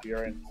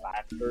interfering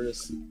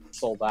factors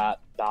so that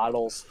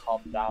battles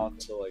come down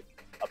to, like,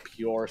 a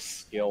pure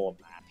skill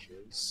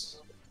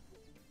matches.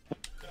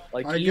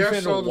 Like,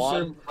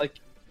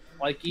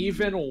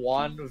 even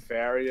one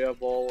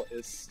variable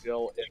is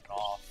still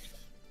enough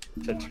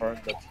to turn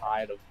the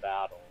tide of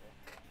battle.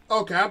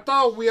 Okay, I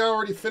thought we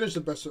already finished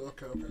the best.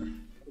 Okay.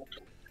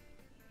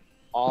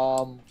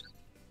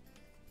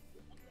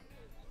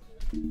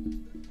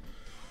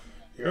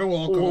 You're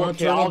welcome. Ooh,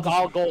 okay, I'll go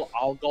Ganondorf.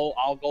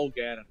 I'll go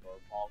Ganondorf.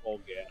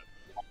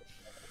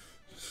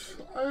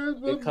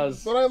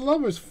 Because but I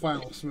love his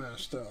Final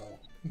Smash though.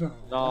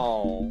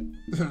 No,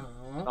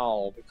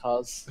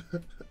 because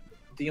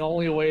the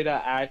only way to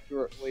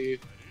accurately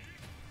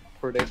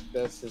predict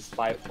this is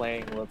by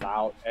playing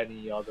without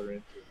any other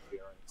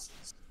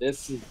interferences.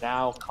 This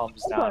now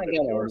comes down to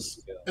your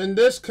skill. In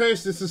this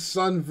case, this is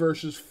son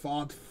versus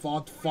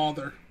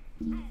father.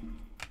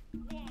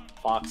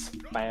 Fox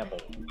family.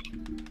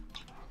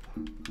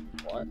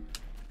 What?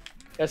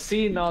 Yeah,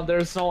 see, no,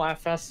 there's no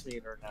FS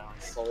meter now,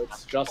 so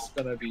it's just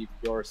gonna be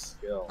pure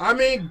skill. I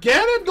mean,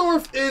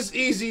 Ganondorf is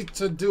easy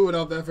to do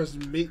without the FS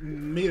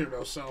meter,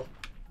 though, so.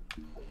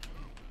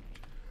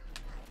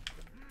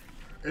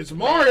 It's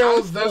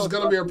Mario that's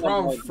gonna be a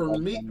problem for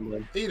me,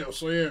 Ito,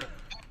 so yeah.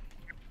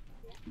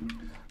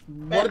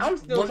 I'm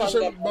still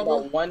talking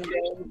about one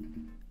day.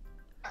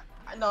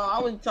 No, I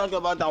was talking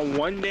about that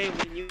one day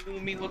when you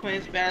and me were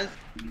playing Smash.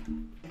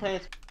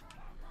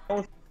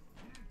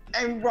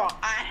 And bro,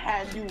 I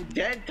had you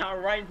dead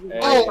time right.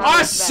 Oh,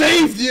 I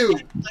saved you!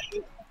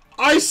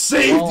 I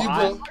saved you,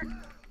 bro.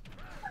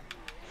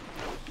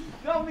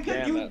 No,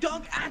 because you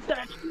dunked at the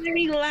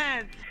very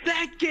last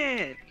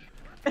second.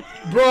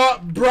 Bro,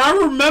 I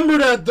remember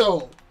that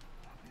though.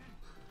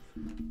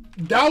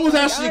 That was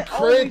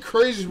actually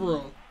crazy,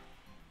 bro.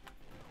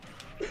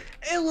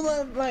 It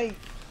was like,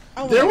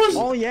 there was,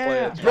 oh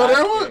yeah, bro.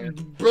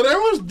 There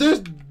was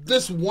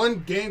this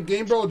one game,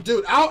 bro.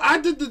 Dude, I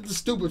did the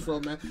stupid for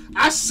him, man.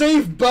 I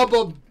saved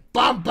Bubba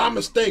by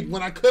mistake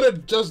when I could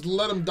have just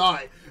let him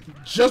die,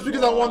 just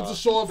because I wanted to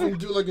show off and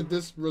do like a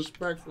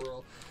disrespect for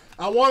him.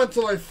 I wanted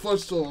to like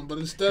footstool him, but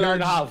instead you're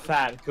not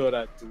that good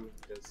at doing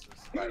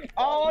disrespect.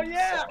 Oh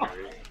yeah.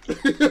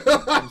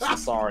 I'm so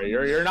sorry.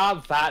 You're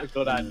not that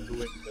good at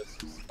doing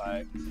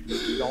disrespect.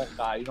 You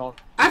don't.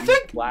 I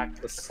think lack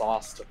the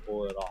sauce to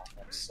pull it off.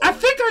 I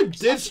think I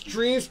did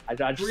stream. I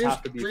just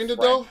have to be frank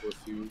with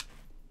you.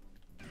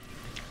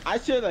 I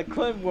should have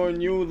clipped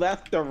when you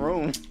left the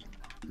room.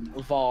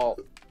 Well,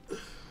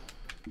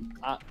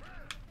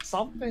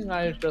 something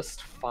I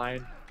just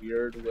find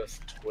weird with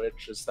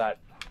Twitch is that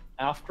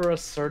after a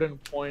certain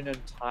point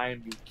in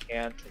time, you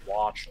can't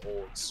watch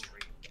old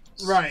streams.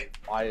 Right.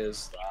 Why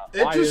is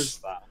that? Why is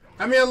that?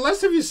 I mean,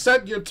 unless if you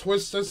set your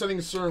Twitch setting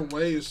a certain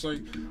way, it's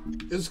like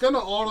it's gonna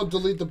auto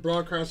delete the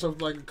broadcast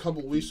of like a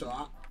couple weeks. So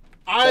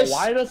but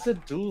why does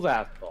it do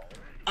that though?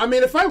 I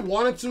mean, if I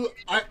wanted to,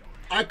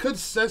 I could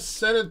set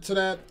it to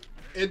that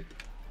it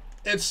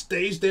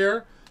stays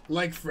there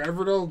like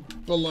forever though.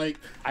 But like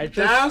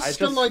that's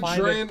gonna like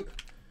drain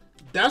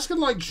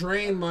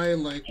my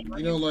like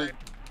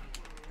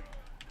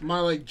my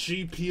like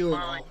GPU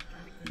and all.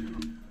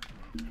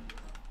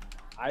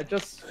 I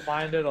just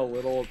find it a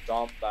little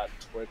dumb that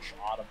Twitch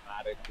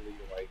automatically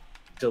like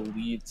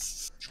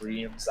deletes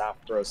streams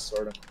after a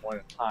certain point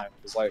in time.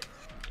 Because like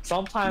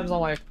sometimes I'm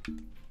like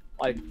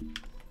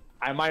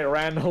I might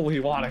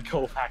randomly want to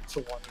go back to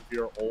one of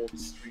your old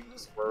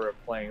streams where we're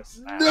playing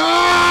Smash.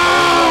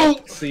 No!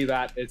 See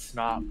that it's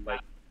not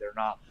like they're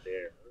not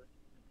there.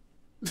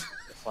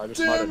 So I just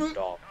let it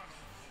go.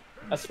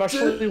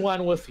 Especially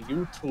when with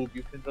YouTube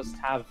you can just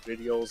have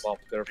videos up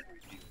there for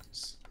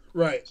views.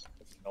 Right.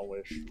 With no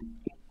issue.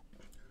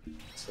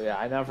 So yeah,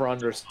 I never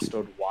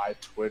understood why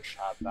Twitch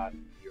had that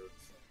weird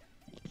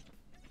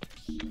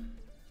thing.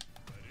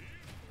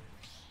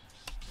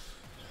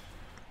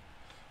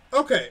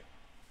 Okay.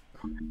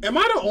 Am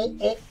I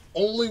the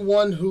only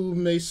one who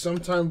may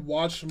sometimes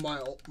watch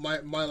my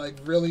like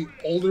really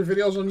older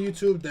videos on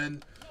YouTube?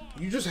 Then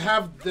you just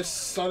have this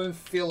sudden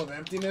feel of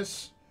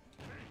emptiness.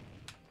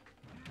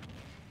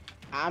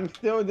 I'm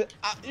still,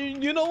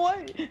 you know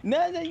what?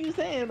 Now that you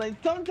saying, like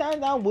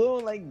sometimes I will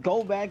like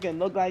go back and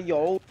look like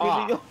your old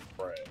video.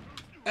 Right.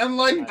 And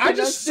like I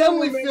just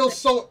suddenly feel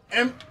so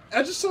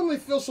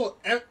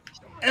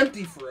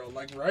empty for real,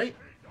 like right?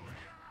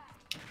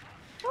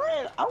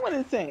 I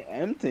wouldn't say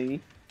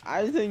empty.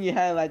 I just think you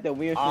had like the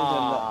weird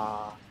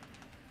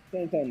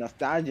sense of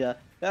nostalgia.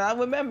 And I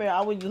remember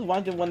I was just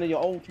watching one of your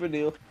old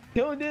videos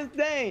till this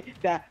day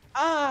that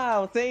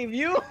I'll save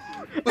you.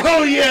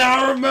 Oh yeah,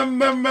 I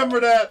remember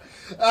that.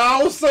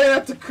 I was saying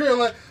that to Chris,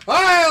 like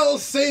I'll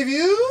save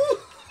you.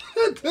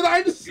 Did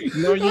I just?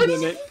 No, you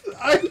didn't.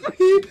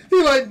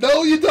 He like,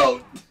 no, you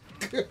don't.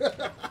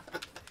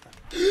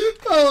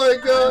 Oh my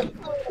god,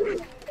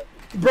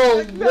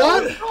 bro,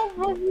 what?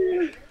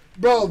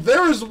 Bro,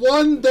 there is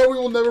one that we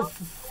will never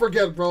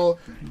forget, bro.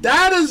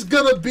 That is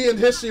gonna be in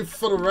history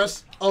for the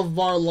rest of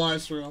our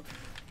lives, bro.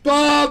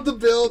 Bob the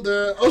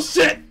Builder. Oh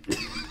shit!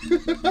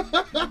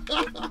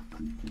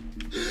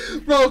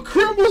 Bro,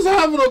 Krim was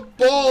having a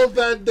ball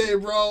that day,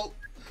 bro.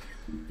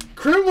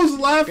 Krim was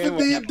laughing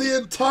the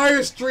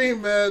entire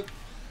stream, man.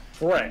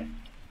 Right.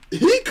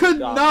 He could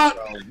not,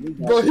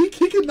 bro. He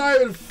could not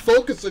even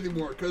focus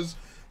anymore because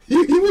he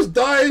was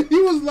dying.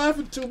 He was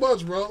laughing too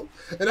much, bro.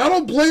 And I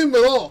don't blame him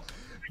at all.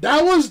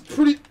 That was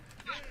pretty.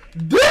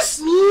 This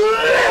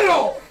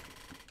little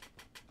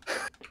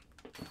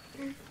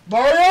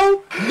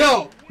Mario?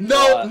 No.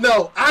 No.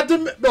 No.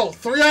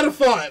 3 out of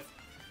 5.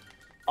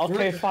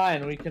 Okay,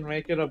 fine. We can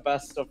make it a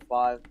best of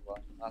 5,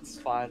 but that's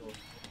fine with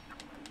me.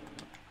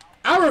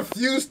 I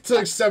refuse to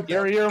accept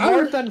that. You're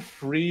more than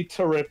free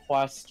to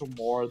request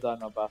more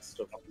than a best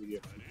of 3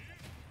 if you.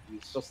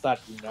 It's just that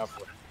you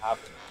never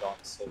haven't done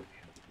so the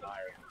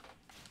entire.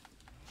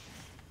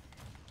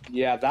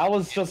 Yeah, that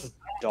was just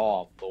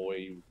dumb the way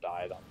you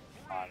died on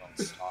the final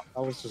stop.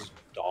 That was just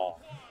dumb.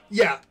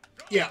 Yeah.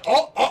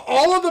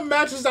 All of the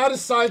matches I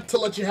decide to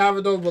let you have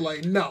it over.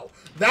 Like, no,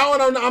 that one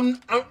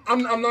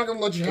I'm not gonna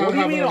let you have. What do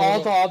you mean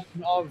all the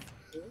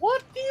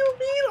What do you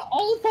mean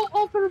all the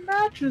other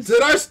matches?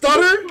 Did I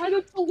stutter? You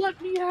decided to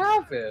let me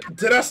have it.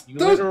 Did I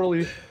stutter?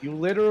 You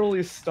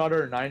literally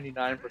stutter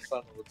 99%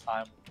 of the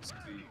time when you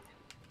speak.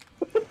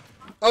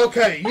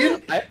 Okay,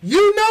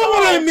 you know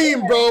what I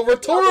mean, bro.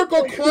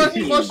 Rhetorical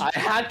question. I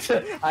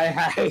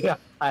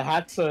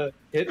had to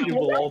hit you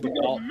below the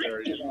belt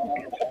there. You know?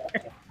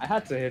 I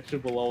had to hit you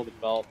below the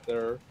belt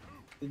there.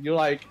 You're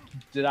like,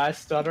 did I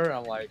stutter?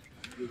 I'm like,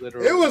 you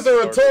literally. It was a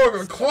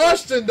rhetorical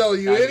question, though,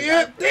 you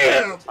idiot.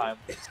 Damn.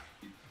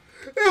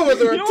 It was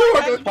a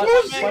rhetorical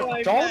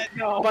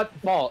question. But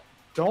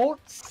don't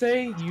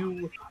say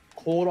you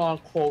quote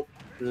unquote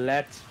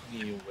let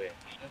me win.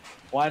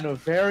 When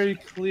very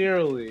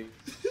clearly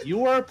you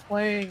were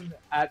playing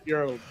at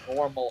your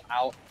normal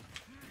output.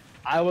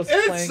 I was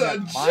playing at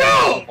my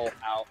normal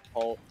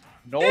output.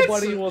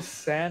 Nobody was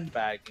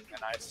sandbagging,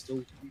 and I still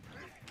beat you.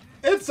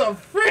 It's a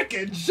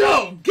freaking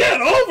joke!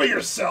 Get over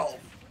yourself!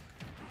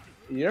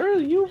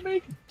 You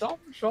make dumb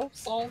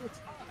jokes all the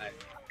time.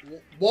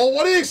 Well,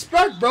 what do you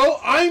expect, bro?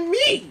 I'm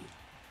me!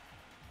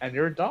 And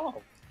you're dumb.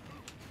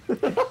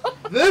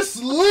 This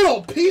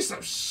little piece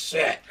of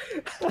shit!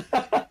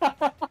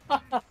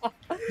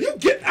 You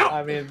get out!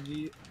 I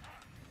mean,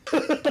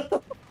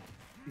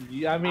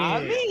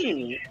 I'm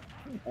me!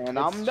 And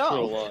I'm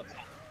dumb.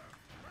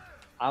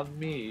 I'm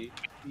me.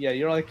 Yeah,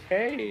 you're like,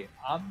 hey,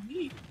 I'm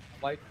me.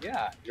 I'm like,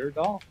 yeah, you're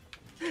dumb.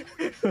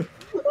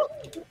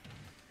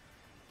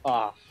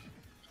 Oh,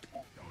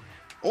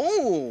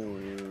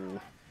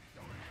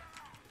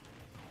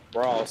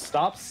 bro,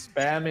 stop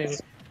spamming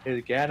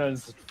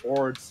Ganon's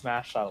forward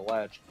smash at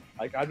ledge.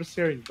 Like, I'm just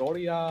hearing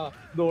Doria,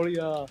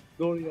 Doria,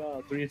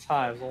 Doria 3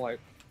 times. I'm like,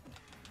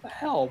 what the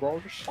hell, bro?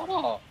 Just shut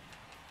up.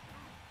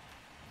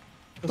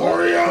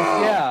 Doria!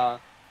 Yeah,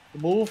 the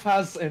move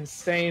has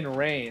insane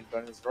range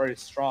and is very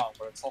strong,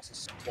 but it's also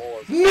slow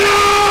as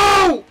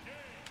well.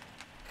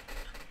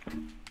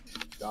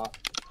 No!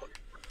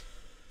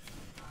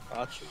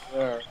 Got you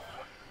there.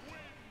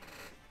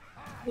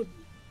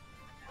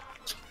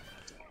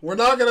 We're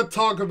not gonna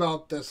talk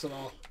about this at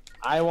all.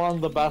 I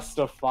won the best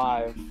of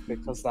 5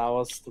 because that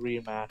was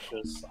 3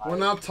 matches. We're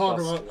not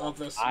talking about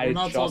this. We're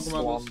not talking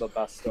about won the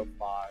best of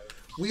 5.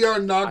 We are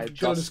not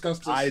going to discuss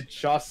this. I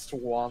just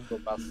won the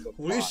best of 5.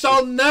 We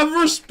shall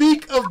never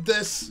speak of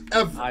this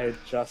ever. I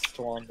just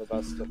won the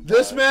best of 5.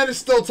 This man is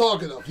still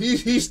talking though.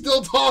 He's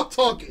still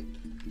talking.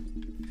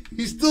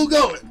 He's still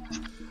going.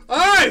 All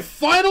right,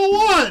 final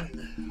one.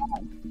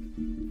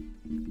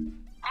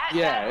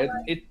 Yeah,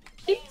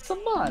 it's a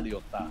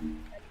Mario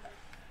time.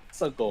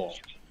 It's a goal.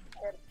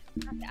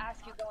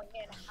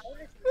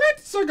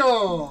 Let's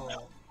go.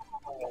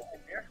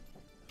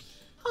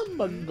 I'm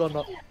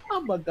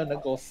gonna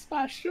go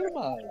smash your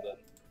mother.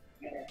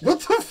 What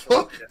the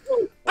fuck?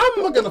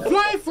 I'm gonna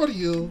fly for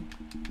you.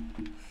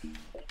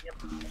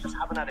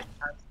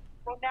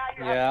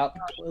 Yeah,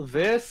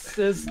 this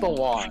is the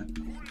one.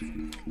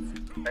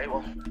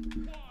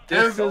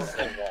 This is the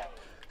one.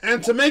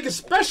 And to make it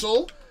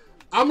special,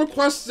 I'm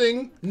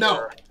requesting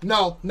not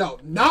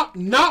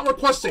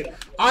requesting.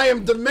 I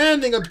am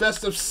demanding a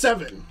best of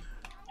 7.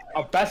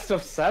 A best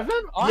of 7?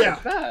 Oh, yeah.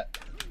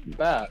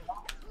 Bet.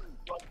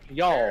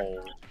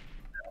 Yo,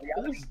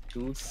 this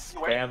dude's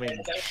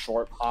spamming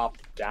short hop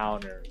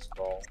downers,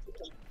 bro.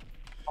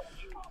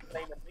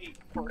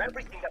 For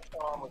everything that's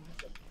going on with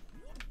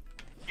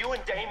you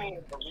and Damien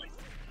are the reason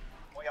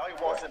why I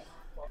wasn't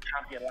world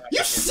champion last year.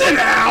 You sit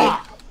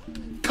down!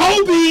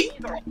 Kobe!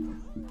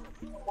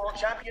 World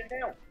champion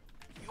now.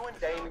 You and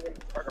Damien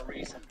are the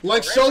reason.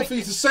 Like Sophie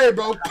used to say,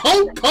 bro.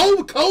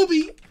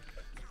 Kobe!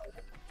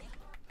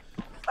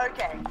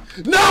 Okay.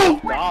 No!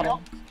 Got him.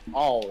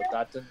 Oh,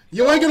 that didn't.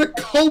 You ain't gonna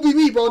Kobe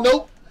me, bro.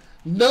 Nope.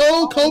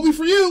 No Kobe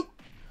for you.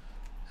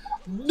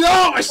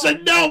 No! I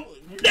said no!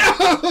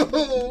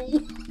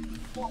 No!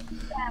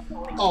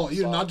 Oh,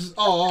 you're not just.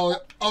 Oh,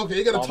 okay.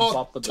 You're gonna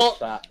talk.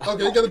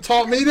 Okay, you're gonna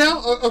talk me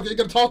now. Okay, you're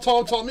gonna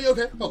talk me.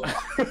 Okay. Hold on.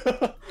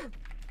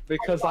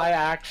 Because I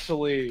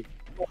actually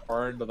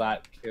earned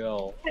that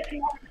kill.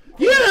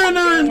 You didn't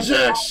earn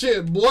jack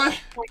shit, boy.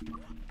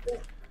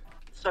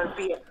 So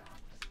be it.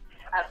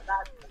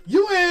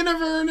 You ain't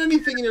ever earned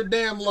anything in your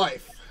damn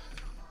life.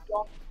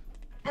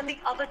 And the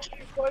other 2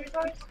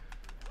 photos.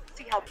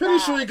 See how Pretty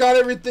sure you got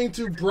everything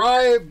to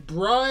bribery,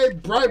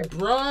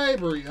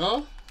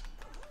 huh?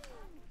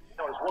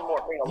 No, one more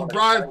thing. You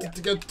brought it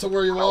to get to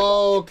where you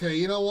are. Okay,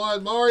 you know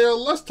what, Mario?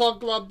 Let's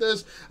talk about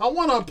this. I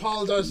want to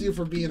apologize to you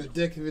for being a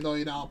dick, even though,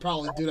 you know, I'll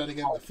probably do that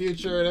again in the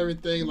future and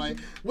everything. Like,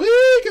 we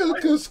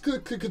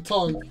could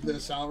talk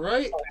this out,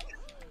 right?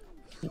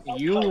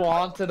 You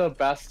wanted a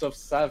best of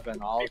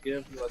 7. I'll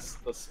give you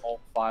the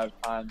smoke 5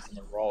 times in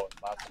a row if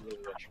that's really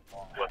what you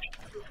want.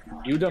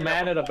 You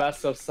demanded a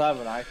best of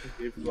 7. I can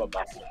give you a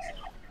best of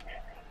 7.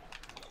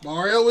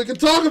 Mario, we can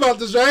talk about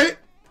this, right?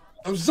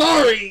 I'm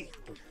sorry.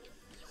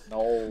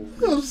 No.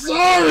 I'm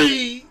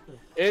sorry.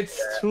 It's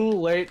too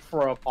late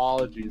for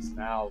apologies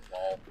now,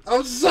 Vol.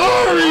 I'm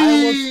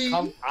sorry.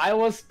 I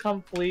was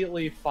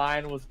completely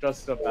fine with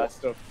just a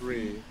best of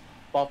 3.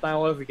 But then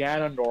with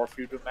Ganondorf,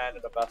 you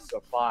demanded a best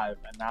of 5,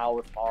 and now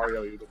with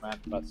Mario, you demand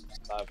a best of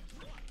 7.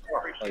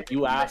 Like,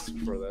 you asked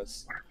for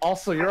this.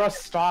 Also, you're a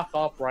stock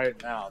up right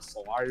now,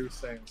 so why are you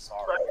saying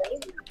sorry?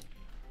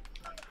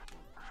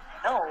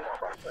 No.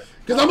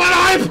 Because I'm at a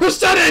high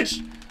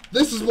percentage!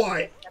 This is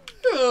why.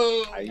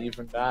 I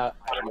evened out.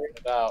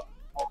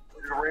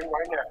 Your ring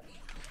right now.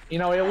 You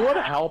know, it would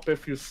help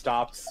if you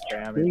stopped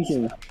spamming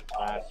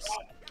Snapchats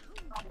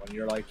when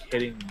you're, like,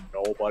 hitting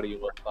nobody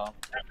with them.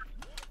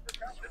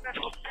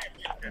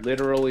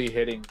 Literally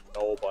hitting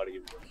nobody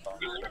with them.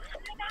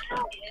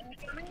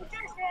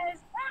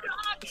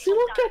 See,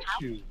 look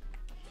at you!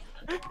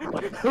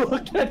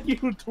 Look at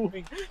you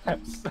doing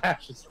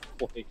Smash's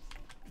place.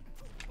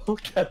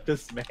 Look at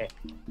this man.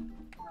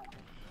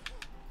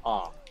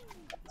 Ah.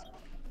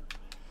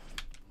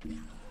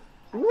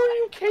 Who are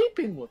you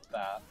caping with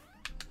that?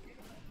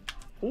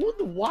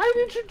 Why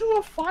did you do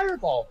a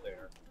fireball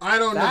there? I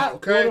don't know,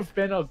 okay?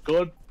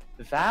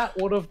 That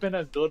would have been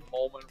a good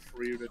moment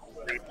for you to do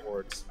a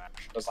forward smash,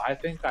 because I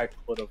think I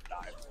could have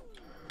died.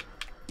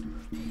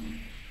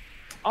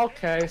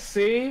 Okay,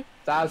 see?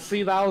 That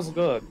was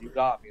good. You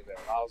got me there.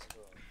 That was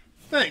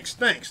good.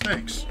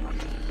 Thanks.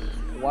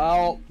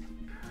 Well,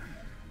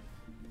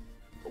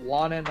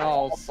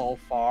 1-0 so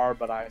far,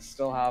 but I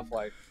still have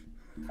like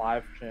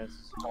 5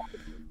 chances to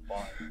do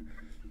fine.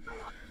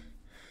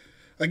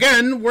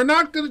 Again, we're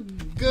not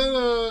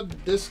gonna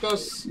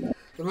discuss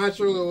the match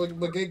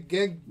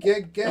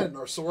again,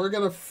 so we're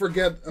gonna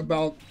forget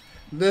about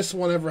this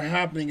one ever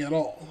happening at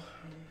all.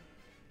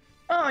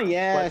 Oh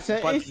yeah,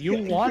 but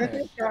you won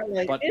it.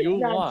 But you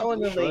won.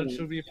 Totally... Shouldn't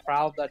you be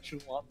proud that you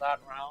won that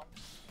round?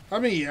 I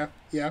mean,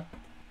 yeah.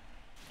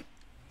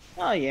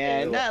 Oh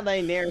yeah, not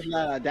like there's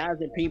not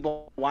 1,000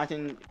 people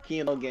watching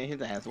Kilo get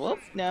his ass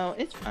whooped. No,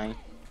 it's fine.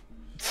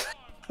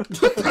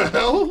 What the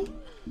hell?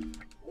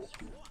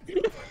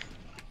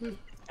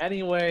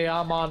 Anyway,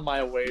 I'm on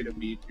my way to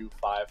beat you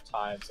 5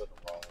 times in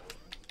a row.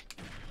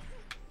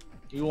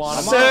 You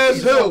wanted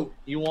Says who?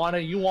 You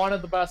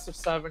wanted the best of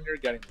 7. You're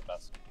getting the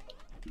best of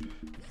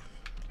 7.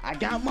 I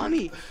got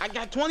money. I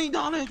got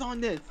 $20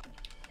 on this.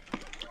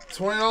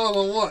 $20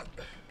 on what?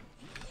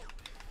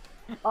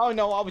 Oh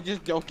no, I was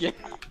just joking.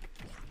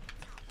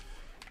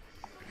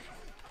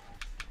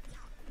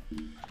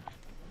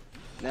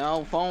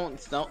 No, phone.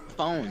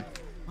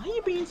 Why are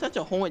you being such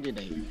a whore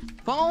today?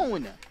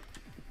 Phone!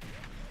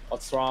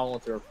 What's wrong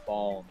with your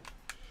phone?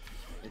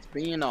 It's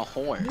being a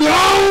whore.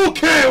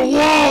 Okay,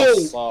 whoa!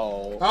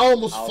 So, I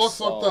almost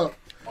fucked up.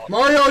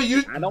 Mario,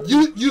 you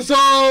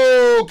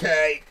so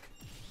okay.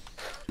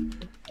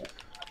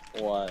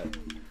 What?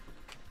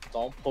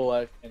 Don't pull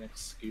an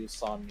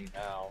excuse on me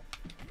now.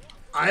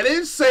 I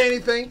didn't say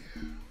anything.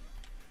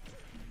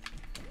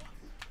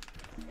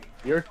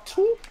 You're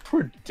too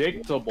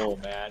predictable,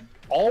 man.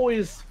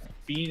 Always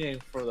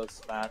fiending for the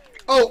smash.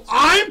 Oh,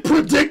 I'm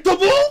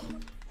predictable?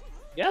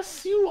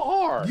 Yes, you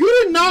are.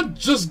 You did not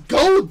just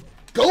go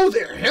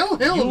there. Hell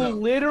you no. You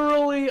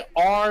literally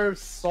are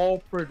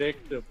so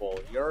predictable.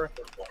 Your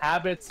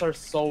habits are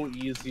so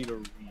easy to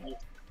read.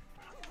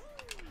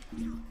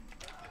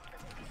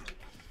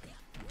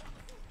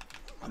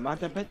 I'm not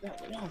that bad.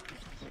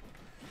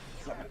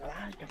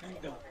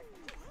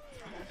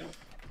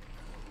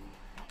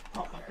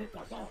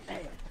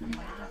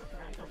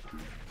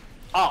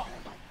 Oh,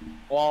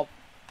 well,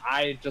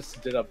 I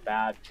just did a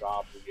bad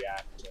job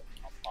reacting.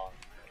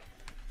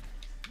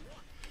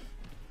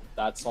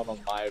 That's one of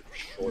my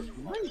short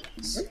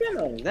ones.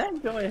 That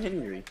Joy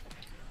Henry.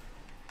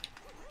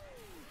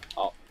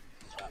 Oh.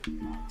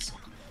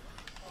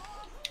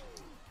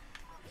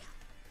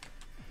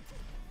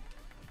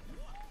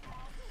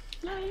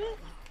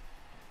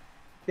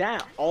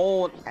 That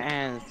old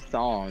ass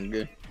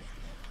song.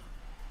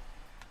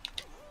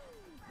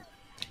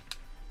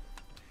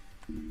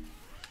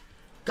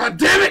 God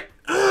damn it!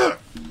 Ugh.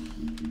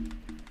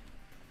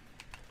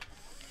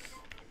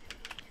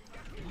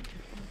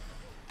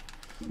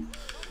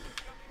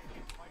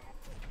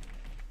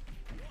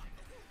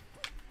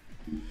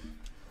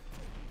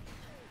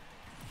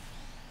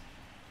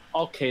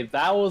 Okay,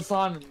 that was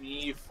on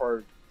me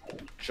for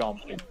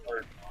jumping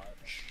very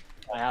much.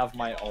 I have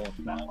my own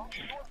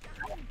match.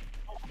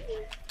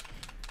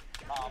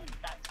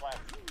 That's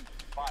left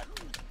 5.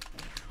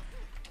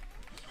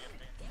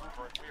 We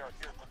are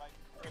here tonight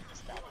in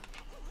this battle.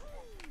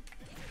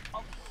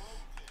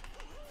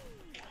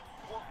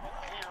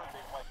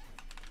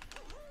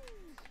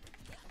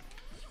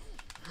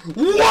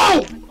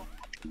 Whoa!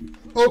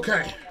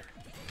 Okay.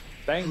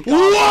 Thank God.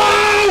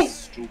 Whoa!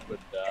 Stupid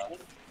death.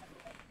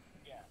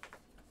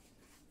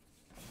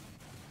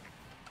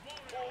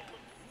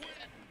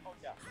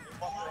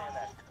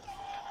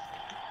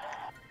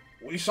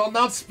 We shall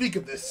not speak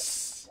of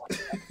this.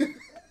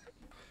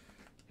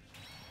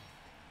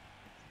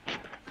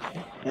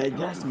 Hey,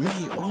 that's me.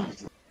 Oh.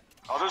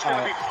 Oh, there's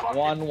gonna be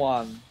fucking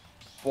 1-1.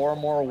 4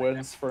 more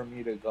wins for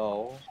me to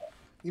go.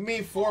 You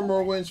mean 4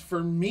 more wins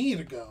for me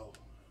to go?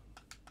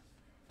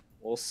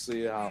 We'll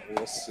see about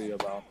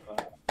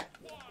that.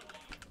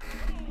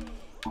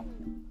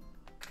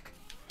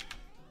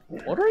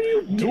 What are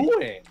you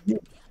doing?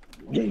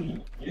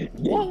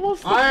 What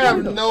was the I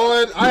have point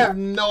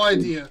no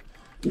idea.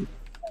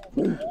 I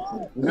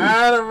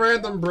had a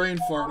random brain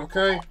fart,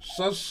 okay?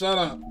 Shut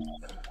up.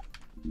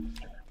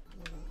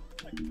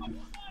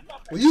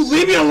 Will you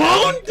leave me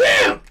alone?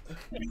 Damn!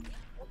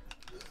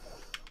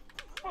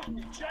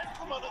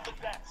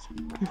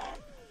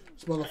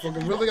 This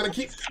motherfucker really gonna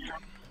keep...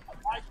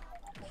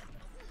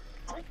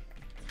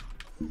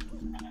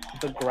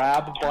 The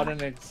grab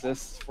button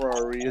exists for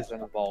a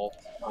reason, Vault.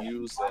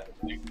 Use it.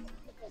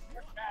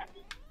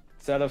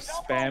 Instead of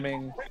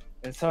spamming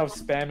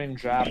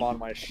jab on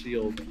my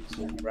shield, use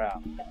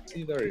grab.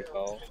 See, there you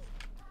go.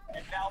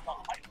 and now the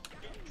hype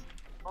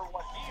for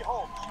what he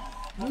hopes.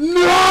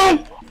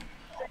 No!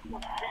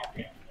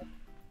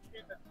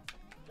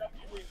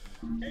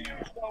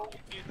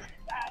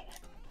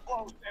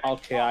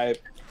 Okay, I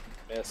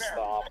missed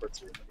the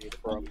opportunity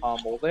for a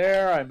combo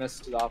there. I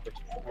missed the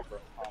opportunity for a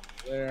combo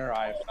there.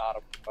 I am not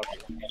a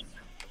professional gamer.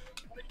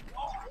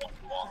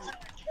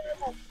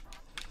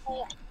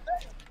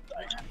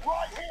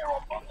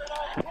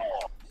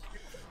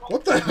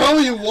 What the hell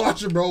are you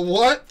watching, bro?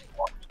 What?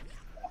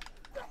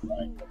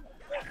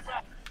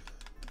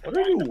 What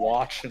are you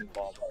watching,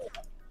 Bubba?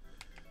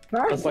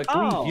 It's like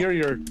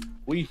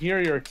we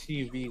hear your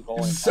TV going.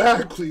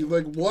 Exactly.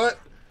 Like what?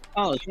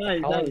 Oh,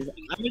 sorry. I'm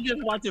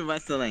just watching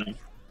wrestling.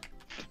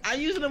 I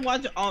usually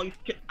watch I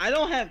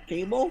don't have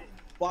cable,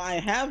 but I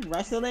have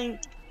wrestling.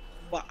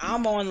 But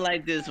I'm on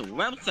like this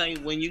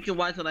website when you can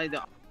watch like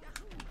the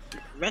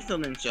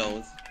wrestling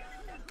shows.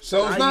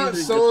 So it's not.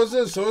 So is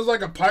this? So it's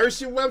like a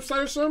piracy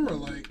website or something, or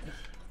like?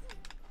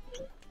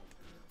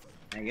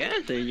 I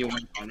guess if you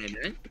want on it,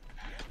 then.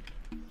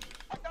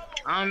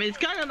 It's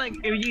kind of like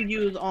if you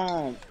use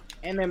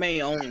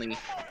anime only.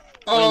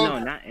 Oh. Wait, no,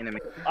 not anime.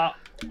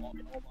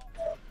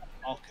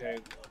 Okay.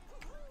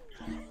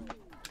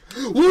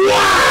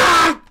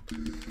 What?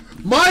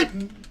 My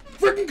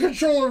freaking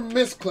controller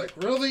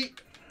misclicked. Really?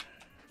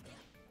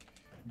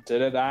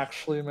 Did it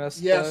actually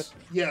misclick? Yes.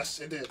 Yes,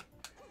 it did.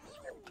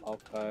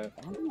 Okay.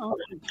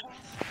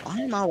 Why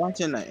am I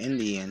watching the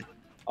Indian?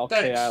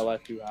 Okay, Thanks. I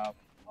let you have.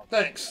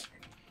 Thanks.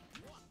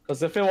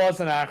 Because if it was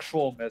an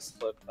actual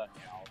misclick, then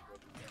yeah,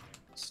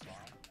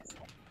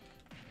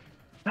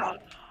 I'll go.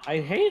 I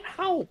hate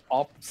how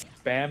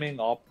spamming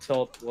up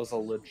tilt was a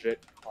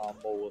legit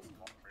combo with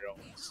Mario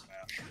and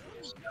Smash 4.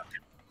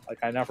 Like,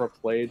 I never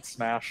played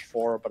Smash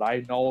 4, but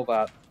I know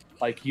that,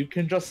 like, you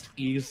can just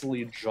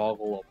easily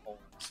juggle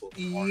opponents with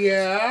Mario.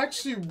 Yeah, I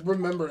actually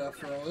remember that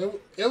for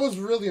it was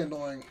really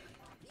annoying.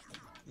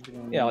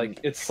 Yeah, like,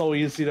 it's so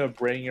easy to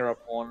bring your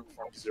opponent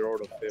from 0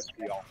 to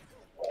 50 off.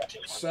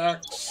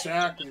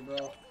 Exactly,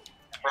 bro.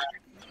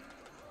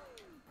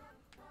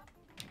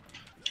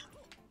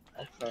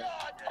 Okay.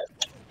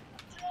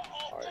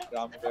 Alright,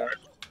 got me there.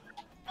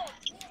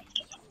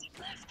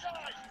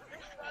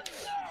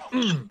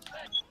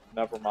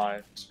 Never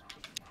mind.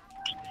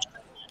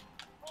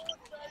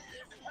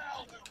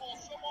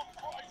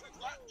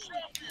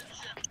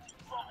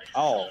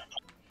 Oh,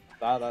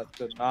 that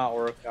did not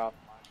work out in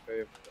my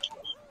favor.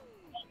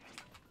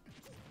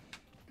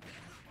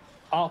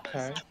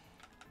 Okay.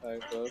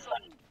 Okay,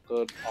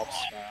 good up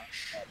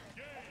smash.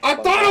 I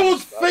thought I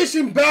was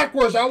facing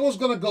backwards. I was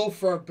gonna go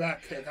for a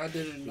back kick. I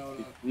didn't know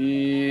that.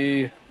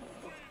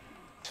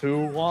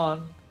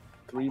 2-1.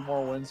 3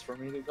 more wins for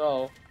me to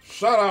go.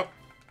 Shut up.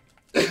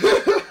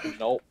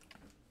 Nope.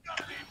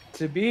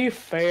 To be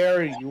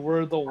fair, you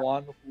were the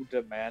one who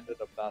demanded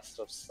a best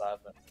of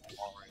 7.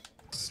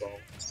 So,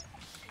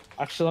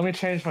 actually, let me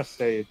change my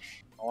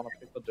stage. I want to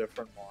pick a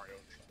different Mario.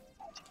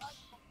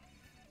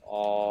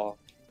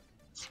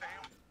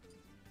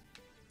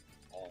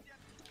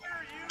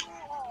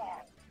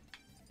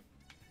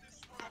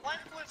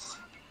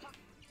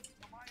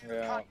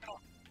 Yeah.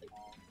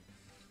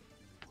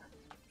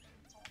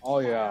 Oh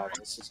yeah,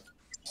 this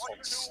one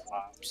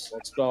slaps.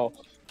 Let's go.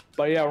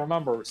 But yeah,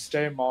 remember,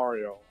 stay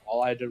Mario.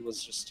 All I did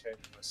was just change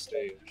my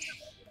stage.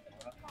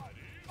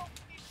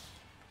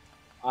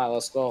 Alright,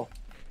 let's go.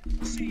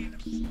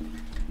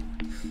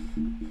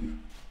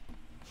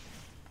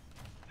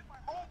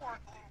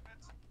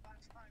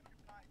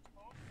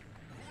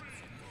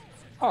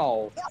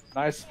 Oh,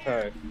 nice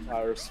pick.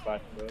 I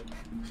respect it.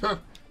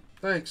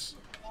 Thanks.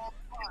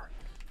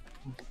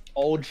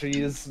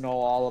 OGs know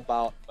all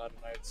about Meta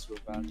Knight's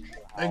Revenge.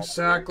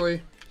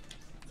 Exactly.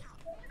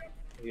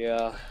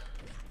 Yeah.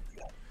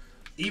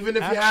 Even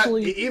if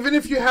Actually, you had, even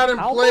if you hadn't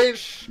how played,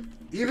 much-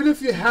 even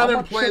if you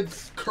hadn't played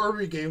ex-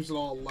 Kirby games at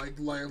all, like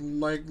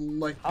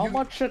How you,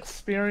 much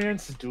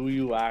experience do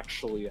you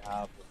actually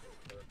have with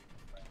the Kirby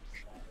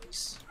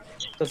franchise?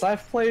 Because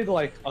I've played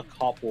like a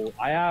couple.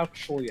 I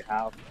actually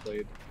have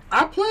played.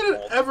 I played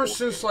it ever multiple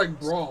since games. like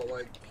Brawl,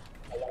 like.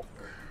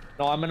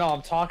 No,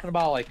 I'm talking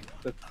about like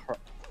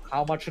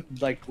how much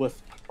like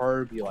with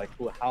Kirby, like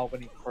how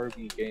many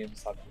Kirby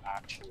games have you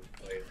actually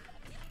played?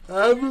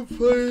 I haven't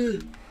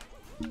played.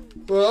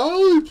 Well, I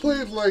only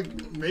played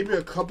like maybe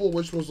a couple,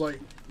 which was like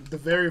the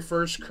very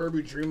first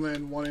Kirby Dream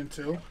Land 1 and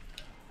 2.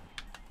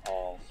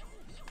 Oh.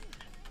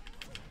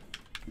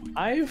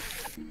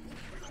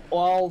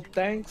 Well,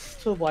 thanks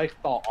to like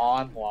the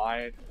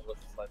online with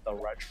like the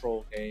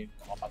retro game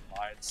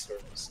online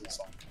services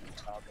on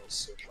Nintendo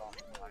Switch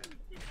Online,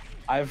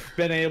 I've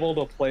been able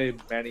to play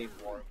many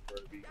more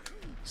Kirby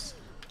games.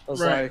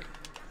 Cause like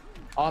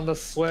on the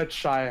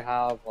Switch, I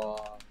have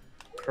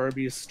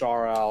Kirby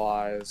Star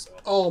Allies.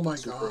 And Oh my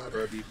Super god.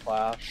 Kirby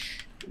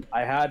Clash.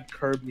 I had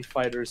Kirby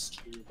Fighters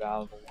 2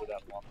 downloaded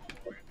at one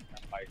point.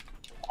 And, like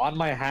on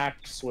my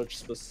hacked Switch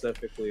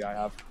specifically, I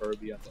have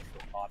Kirby and the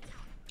Forgotten.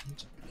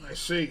 I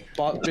see.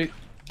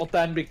 But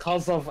then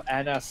because of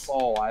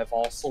NSO, I've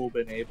also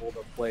been able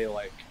to play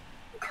like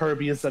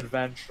Kirby's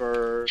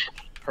Adventure,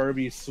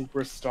 Kirby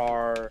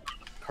Superstar,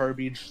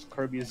 Kirby's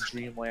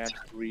Dream Land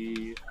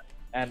 3,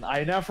 and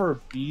I never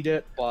beat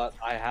it, but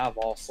I have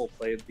also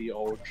played the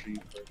OG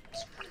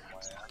Kirby's Dream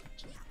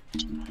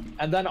Land.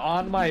 And then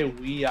on my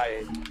Wii,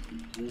 I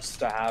used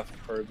to have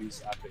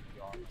Kirby's Epic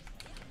Yarn.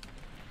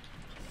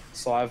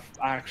 So I've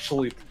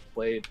actually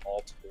played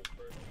multiple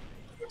Kirby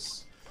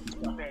games,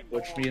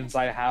 which means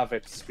I have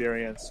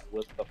experience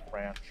with the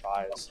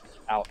franchise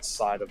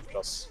outside of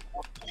just.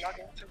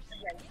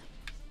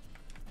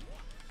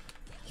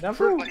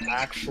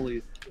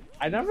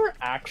 I never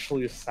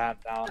actually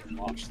sat down and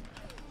watched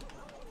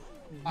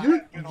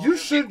them. You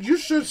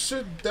should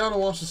sit down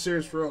and watch the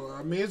series for real.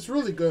 I mean, it's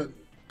really good.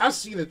 I've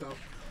seen it though.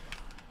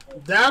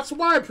 That's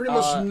why I pretty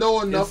much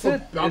know enough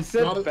about Is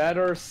it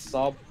better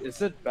subbed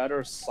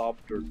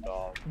or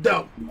dubbed?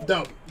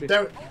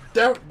 Definitely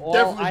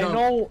Well,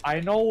 dub. I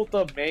know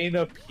the main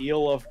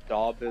appeal of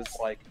dub is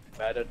like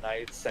Meta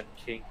Knight's and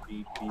King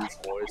DD's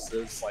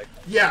voices. Like,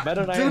 Yeah,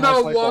 Meta Knight do has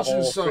not like watch a whole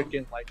his sub.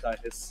 freaking like a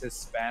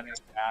Hispanic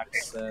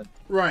accent,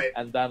 Right.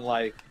 and then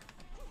like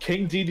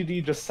King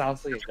DDD just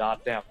sounds like a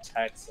goddamn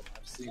Texan.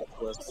 I've seen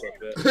clips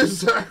of it.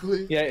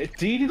 Exactly. Yeah,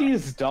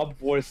 DDD's dub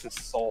voice is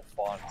so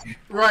fun.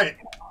 Right.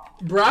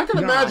 Bro, I can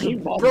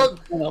imagine, bro.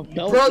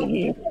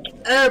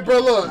 Hey, bro,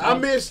 look. I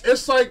mean,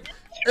 it's like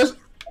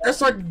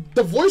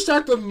the voice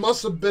actor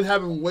must have been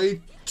having way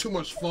too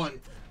much fun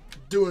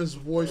doing his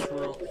voice,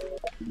 bro.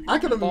 I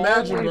can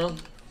imagine, bro.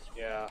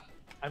 Yeah,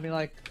 I mean,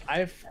 like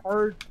I've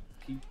heard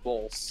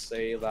people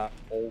say that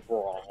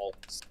overall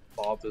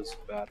dub is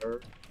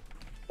better,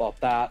 but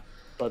that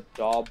the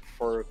dub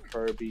for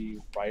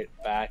Kirby Right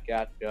Back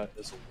at Ya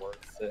is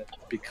worth it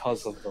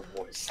because of the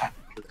voice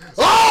actors.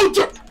 Oh!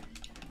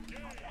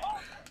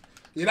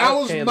 Yeah, that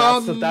was Okay, my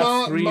 3-1.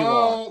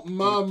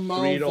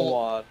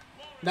 fault.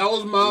 That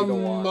was my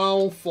 3-1.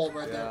 own fault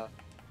right Yeah. there.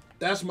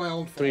 That's my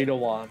own fault.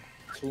 3-1.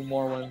 2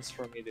 more wins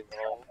for me to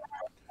go.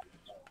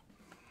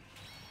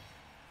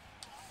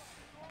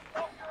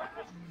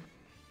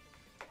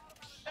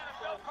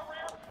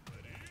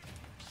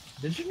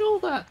 Did you know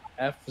that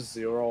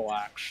F-Zero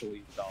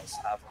actually does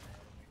have a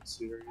movie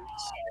series?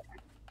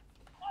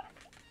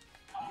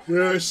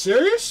 You're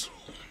serious?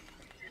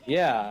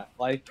 Yeah,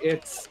 like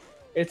it's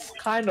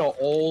kind of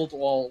old.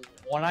 Well,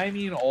 when I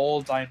mean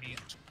old, I mean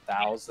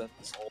 2000s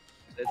old.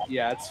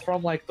 Yeah, it's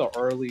from like the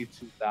early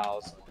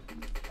 2000s.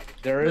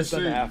 There is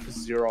an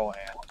F-Zero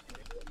anime.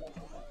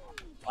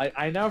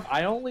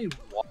 I only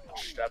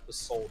watched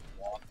episode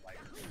 1 like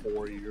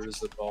 4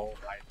 years ago.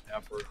 I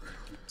never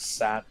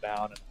sat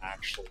down and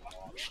actually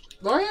watched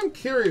it. I am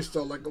curious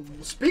though. Like,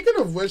 speaking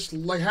of which,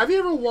 like, have you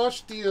ever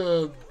watched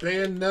the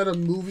Bayonetta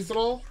movies at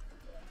all?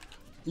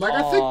 Like,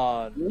 I think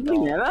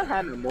Bayonetta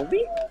had a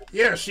movie.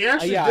 Yeah, she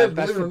actually yeah, did.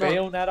 I Believe it or not.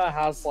 Bayonetta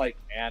has like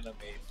anime.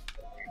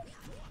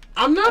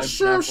 I'm not I've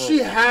sure if never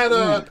she watched had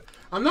a.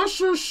 I'm not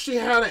sure if she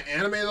had an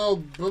anime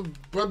though,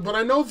 but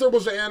I know there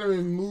was an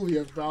anime movie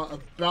about her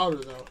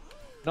though.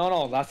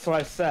 No, that's what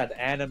I said.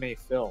 Anime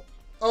film.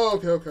 Oh,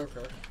 okay.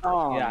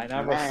 Oh, Yeah, I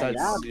never said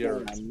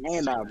series.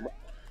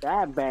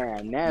 That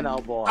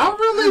Bayonetta boy.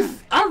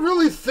 I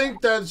really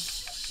think that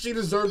she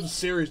deserves a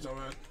series though,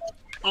 man.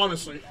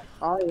 Honestly.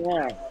 Oh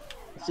yeah,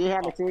 she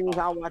had a series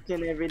I watch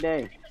it every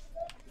day.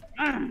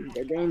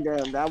 The thing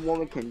that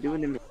woman can do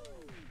to me.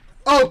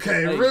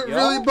 Okay, Hey, really,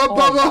 yo?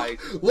 Bubba?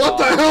 Oh What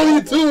the God. hell are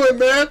you doing,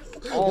 man?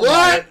 Oh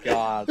What? my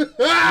god. You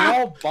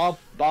know,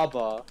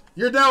 Bubba.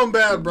 You're down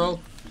bad, bro.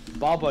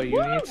 Bubba,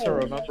 you need to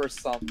remember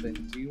something.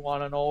 Do you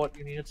want to know what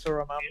you need to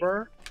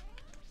remember?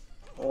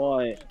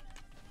 What?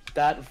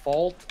 that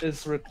Vault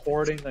is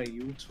recording a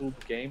YouTube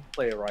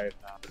gameplay right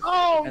now.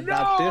 Oh And no!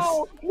 that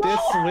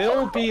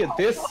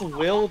this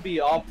will be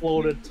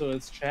uploaded to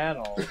his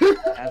channel.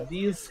 And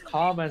these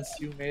comments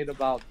you made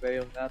about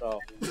Bayonetta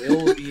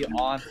will be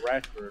on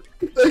record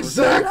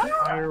Exactly. for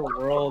the entire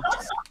world,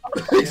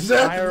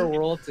 entire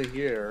world to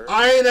hear.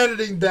 I ain't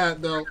editing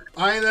that though.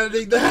 I ain't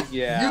editing that.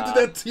 Yeah. You did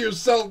that to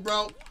yourself,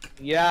 bro.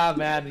 Yeah,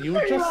 man, you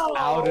just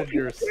outed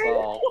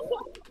yourself.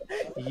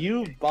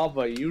 You,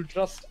 Bubba, you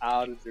just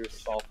outed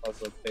yourself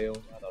as a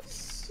Bayonetta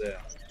sim.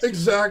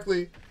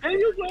 Exactly. And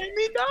you blame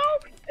me though?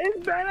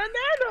 It's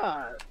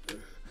Bayonetta.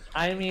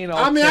 I mean,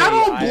 okay, I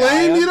don't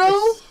blame you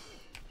though.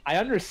 I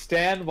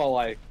understand, but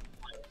like,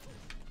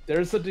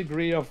 there's a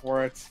degree of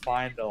where it's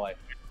fine to like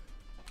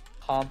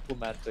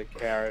compliment a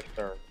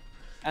character,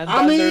 and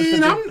then there's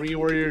a degree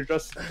where you're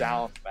just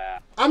down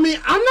bad. I mean,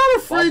 I'm not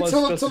afraid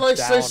Bubba's to like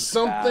say down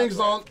some bad, things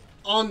right?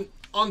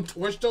 on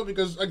Twitch though,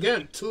 because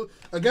again,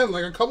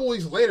 like a couple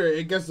weeks later,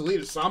 it gets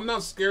deleted. So I'm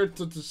not scared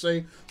to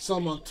say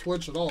something on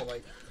Twitch at all.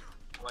 Like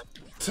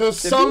to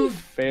be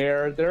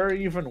fair, there are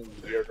even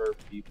weirder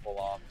people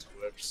on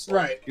Twitch. So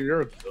right.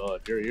 You're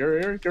good.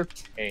 You're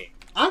tame.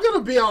 I'm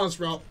gonna be honest,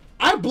 bro.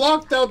 I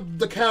blocked out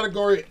the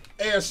category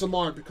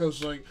ASMR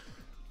because like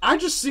I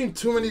just seen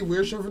too many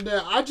weird shit from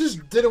there. I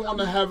just didn't want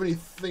to have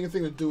anything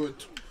to do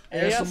with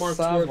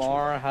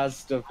ASMR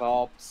has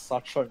developed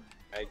such a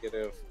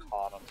negative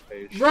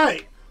connotation.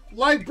 Right.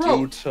 Like,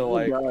 bro. Due to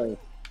like,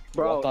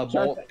 bro,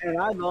 and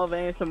I love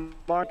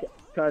ASMR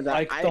because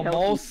like I the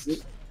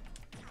most,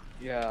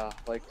 yeah,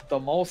 like the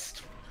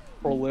most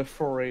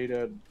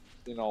proliferated,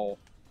 you know,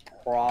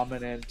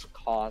 prominent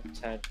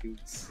content you'd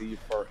see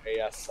for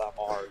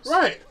ASMRs.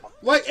 Right.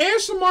 Like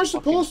ASMR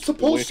supposed to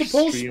be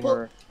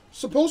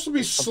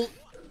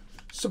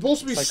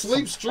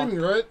sleep streaming,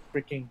 right?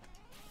 Freaking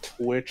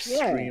Twitch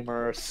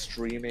streamer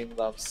streaming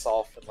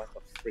themselves in like a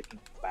freaking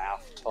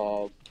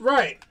bathtub.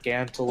 Right.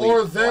 Scantily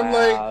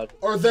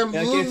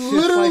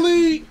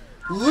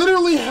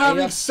literally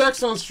having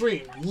sex on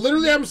stream.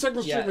 Literally having sex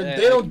on stream, and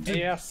they don't do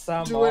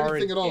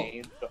anything at all.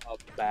 Gained a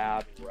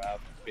bad rep.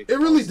 It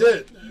really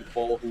did.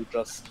 People who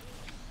just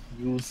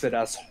use it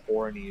as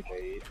horny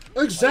bait.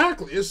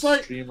 Exactly. Like, it's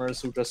like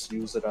streamers who just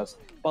use it as,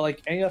 but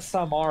like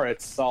ASMR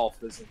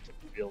itself isn't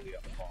really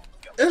a problem.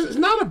 It's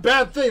not a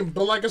bad thing,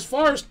 but like as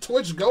far as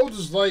Twitch goes,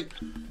 it's like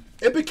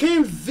it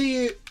became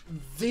the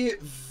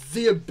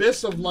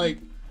abyss of like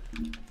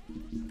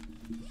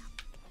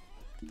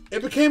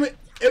it became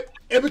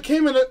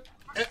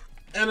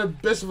an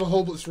abyss of a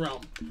hopeless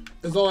realm.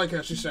 Is all I can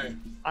actually say.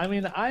 I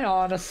mean, I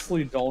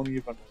honestly don't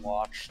even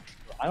watch.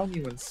 I don't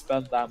even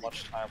spend that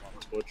much time on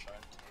Twitch.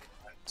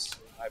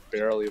 I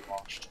barely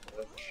watch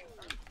Twitch.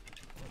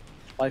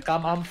 Like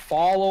I'm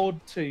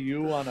followed to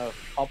you and a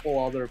couple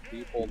other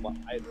people, but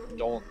I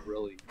don't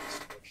really use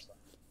Twitch that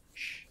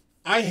much.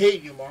 I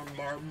hate you,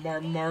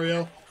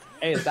 Mario.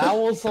 Hey, that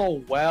was a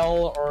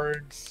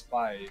well-earned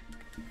spike.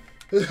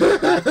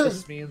 That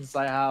just means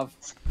I have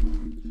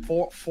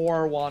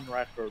 4-1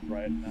 record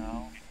right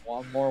now.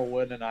 One more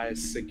win and I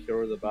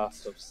secure the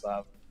best of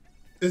 7.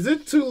 Is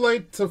it too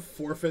late to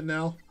forfeit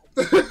now?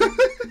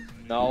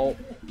 No.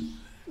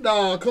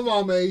 No, come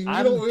on, man. We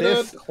don't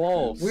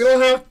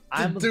have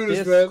to do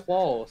this, man.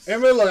 Close. Hey,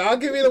 man, look, I'll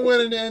give you the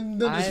win and then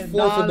just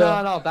forfeit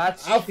now. No,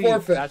 that's I'll cheap.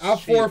 forfeit. That's I'll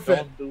cheap. forfeit.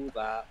 Don't do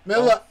that.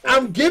 Man, look,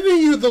 I'm giving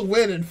you the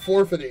win and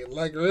forfeiting.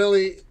 Like,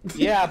 really?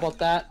 Yeah, but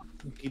that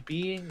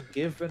being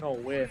given a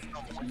win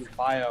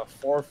via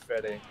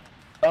forfeiting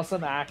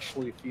doesn't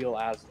actually feel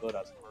as good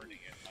as earning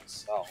it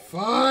myself.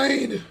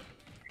 Fine.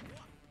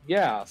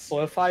 Yeah,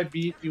 so if I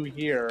beat you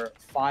here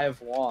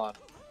 5-1,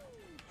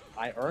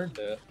 I earned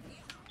it.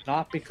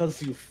 Not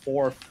because you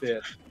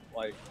forfeit,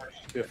 like,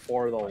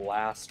 before the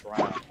last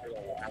round.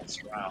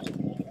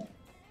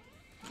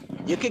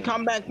 You can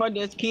come back for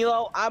this,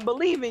 Kilo. I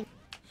believe in you.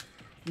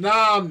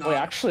 Nah, I'm not. Wait,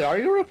 actually, are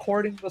you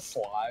recording this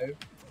live?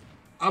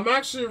 I'm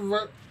actually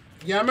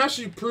I'm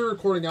actually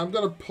pre-recording. I'm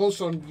gonna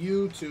post on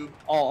YouTube.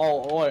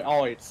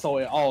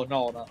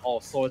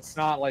 So it's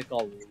not like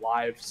a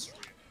live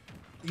stream.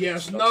 Yeah,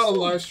 it's not a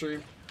live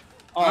stream.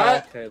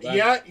 Oh, okay. Then.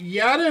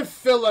 Yeah, I didn't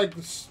feel like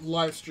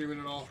live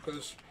streaming at all,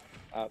 because...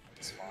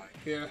 That's fine.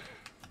 Yeah.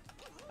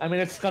 I mean,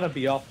 it's gonna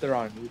be up there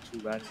on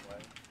YouTube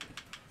anyway.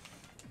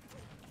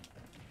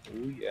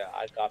 Ooh, yeah,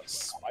 I got a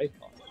spike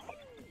on it.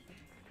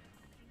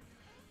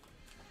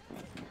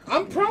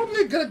 I'm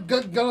probably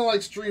gonna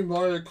like stream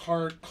Mario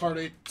Kart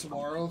 8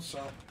 tomorrow,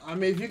 so... I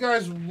mean, if you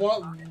guys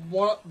want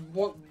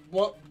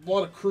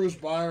a cruise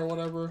by or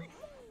whatever,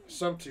 it's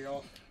up to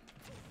y'all.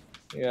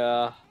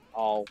 Yeah,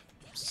 I'll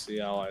see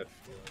how I feel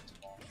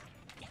tomorrow.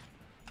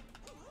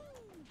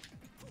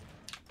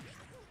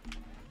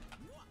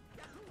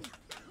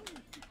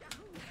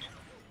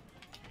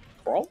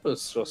 Bro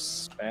is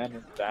just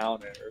spamming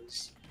down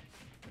airs.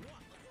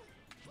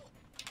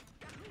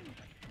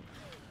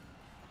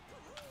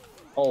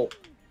 Oh,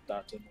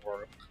 that didn't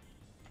work.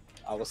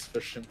 I was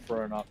fishing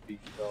for an upbeat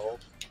kill.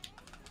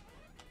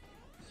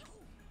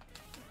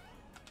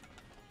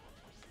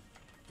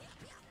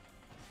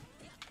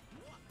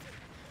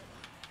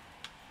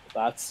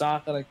 That's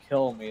not gonna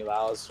kill me. That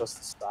was just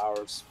a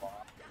sour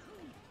spot.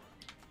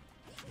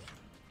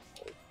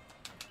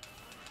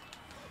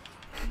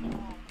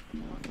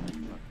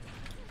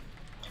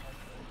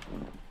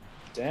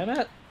 Damn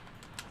it!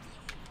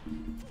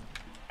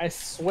 I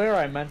swear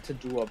I meant to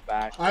do a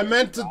back. I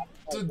meant to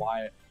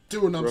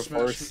do an up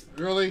smash.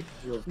 Really?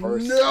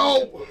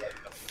 No!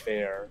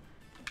 Fair.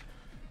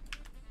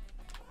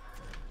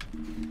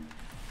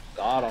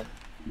 Got him.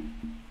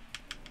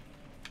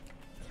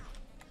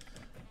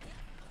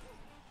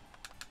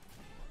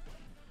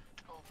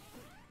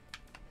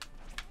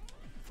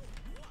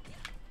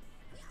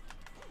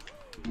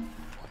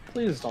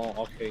 Please don't.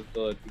 Okay,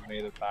 good. You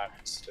made it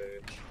back to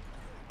stage.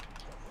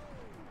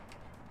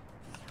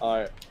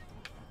 Alright.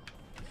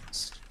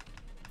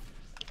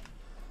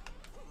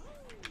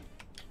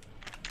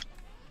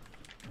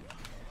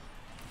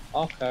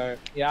 Okay.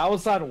 Yeah, I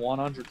was at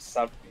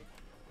 170%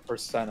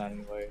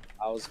 anyway.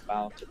 I was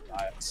bound to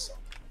die at some.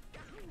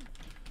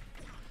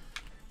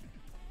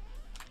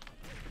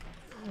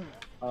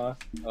 Oh,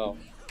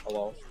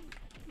 hello.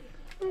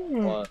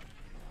 What?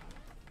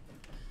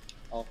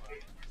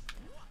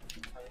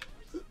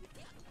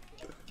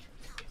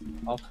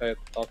 Okay.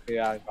 Okay,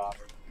 I got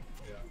it.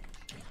 Yeah.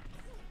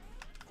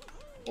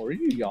 Were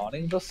you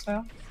yawning just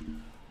now?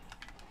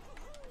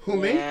 Who,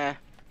 me? Yeah.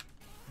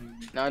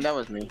 No, that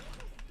was me.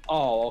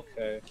 Oh,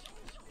 okay.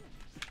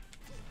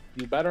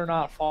 You better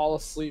not fall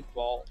asleep,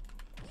 Walt.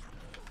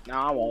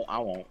 No, I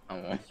won't.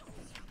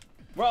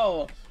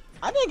 Bro,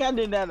 I think I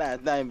did that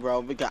last night,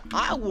 bro, because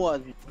I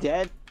was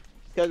dead.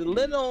 Because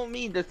little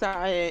me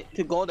decided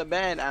to go to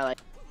bed at like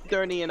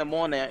 2:30 in the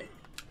morning.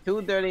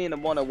 2:30 in the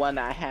morning when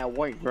I had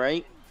work,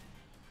 right?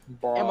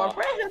 Bruh. And my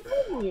friend had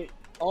told me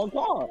on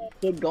call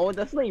to go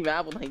to sleep.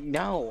 I was like,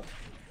 no,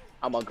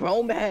 I'm a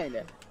grown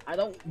man. I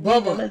don't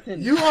need to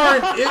listen. You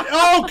aren't.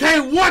 Okay,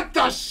 what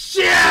the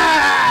shit?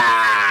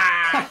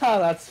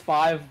 That's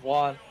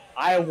 5-1.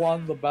 I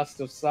won the best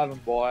of 7,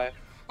 boy.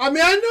 I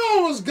mean, I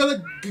know I was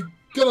gonna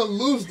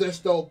lose this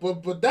though,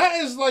 but that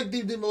is like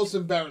the most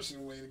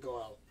embarrassing way to go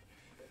out.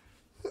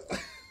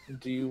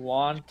 Do you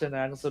want an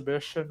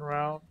exhibition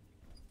round?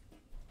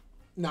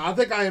 No, I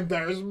think I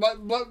embarrassed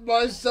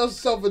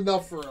myself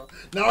enough for real.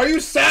 Now, are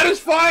you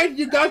satisfied?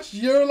 You got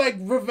your like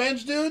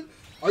revenge, dude?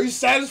 Are you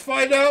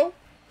satisfied now?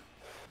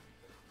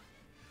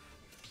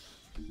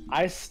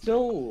 I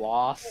still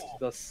lost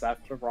the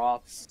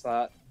Sephiroth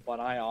set, but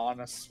I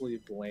honestly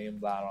blame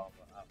that on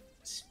the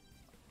enemies.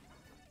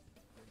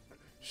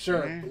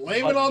 Sure,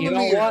 blame But it on you the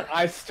know meter. what?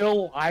 I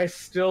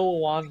still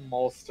won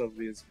most of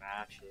these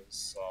matches,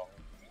 so.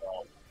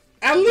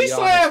 At least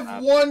I honest,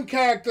 have one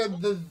character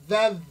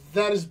that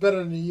is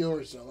better than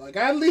yours, though. Like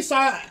at least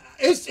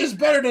it's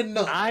better than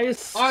none. I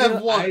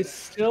have one. I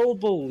still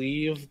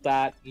believe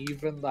that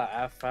even the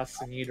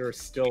FS meter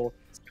still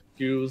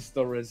skews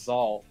the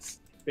results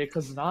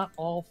because not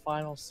all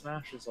Final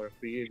Smashes are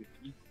created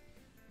equal.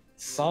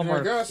 Some I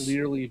are guess.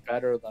 clearly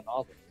better than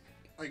others.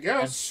 I And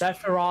guess.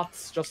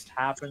 Sephiroth's just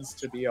happens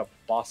to be a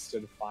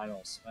busted Final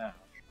Smash.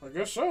 I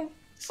guess so.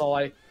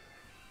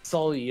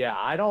 So yeah,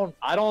 I don't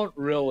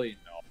really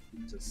know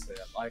what to say.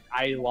 Like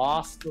I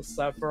lost the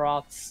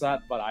Sephiroth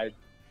set, but I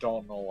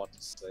don't know what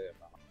to say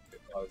about it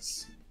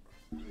because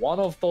one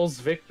of those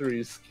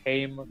victories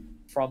came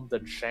from the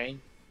jank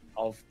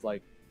of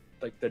like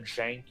the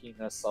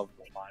jankiness of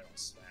the Final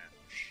Smash.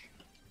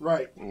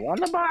 Right.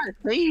 What about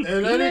Steve?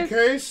 In any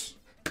case,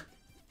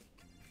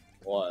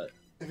 What?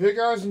 if you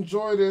guys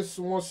enjoy this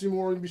and want to see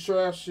more, be sure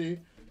to actually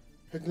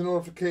hit the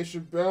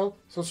notification bell.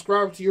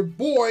 Subscribe to your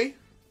boy.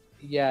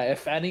 Yeah,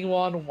 if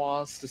anyone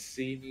wants to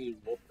see me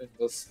whooping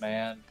this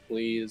man,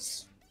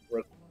 please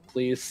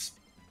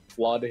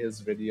flood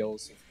his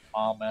videos with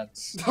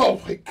comments Oh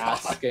my god.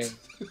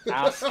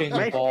 asking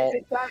Vault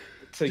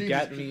to Jesus.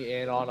 get me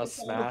in on a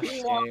Smash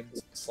game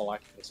so I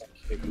can just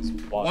kick his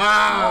butt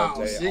Wow.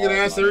 all day, So you're gonna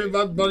all ask night.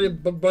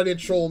 everybody to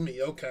troll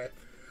me? Okay.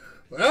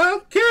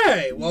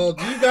 Okay. Well,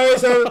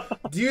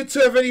 do you two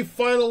have any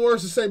final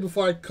words to say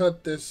before I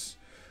cut this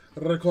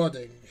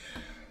recording?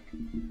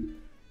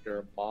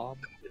 Your mom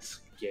is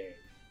gay.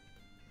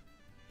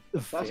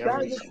 That's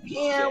Very guys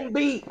can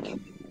gay. be.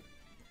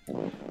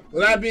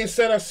 With that being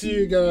said, I'll see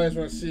you guys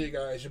when I see you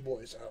guys. Your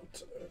boy's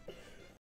out.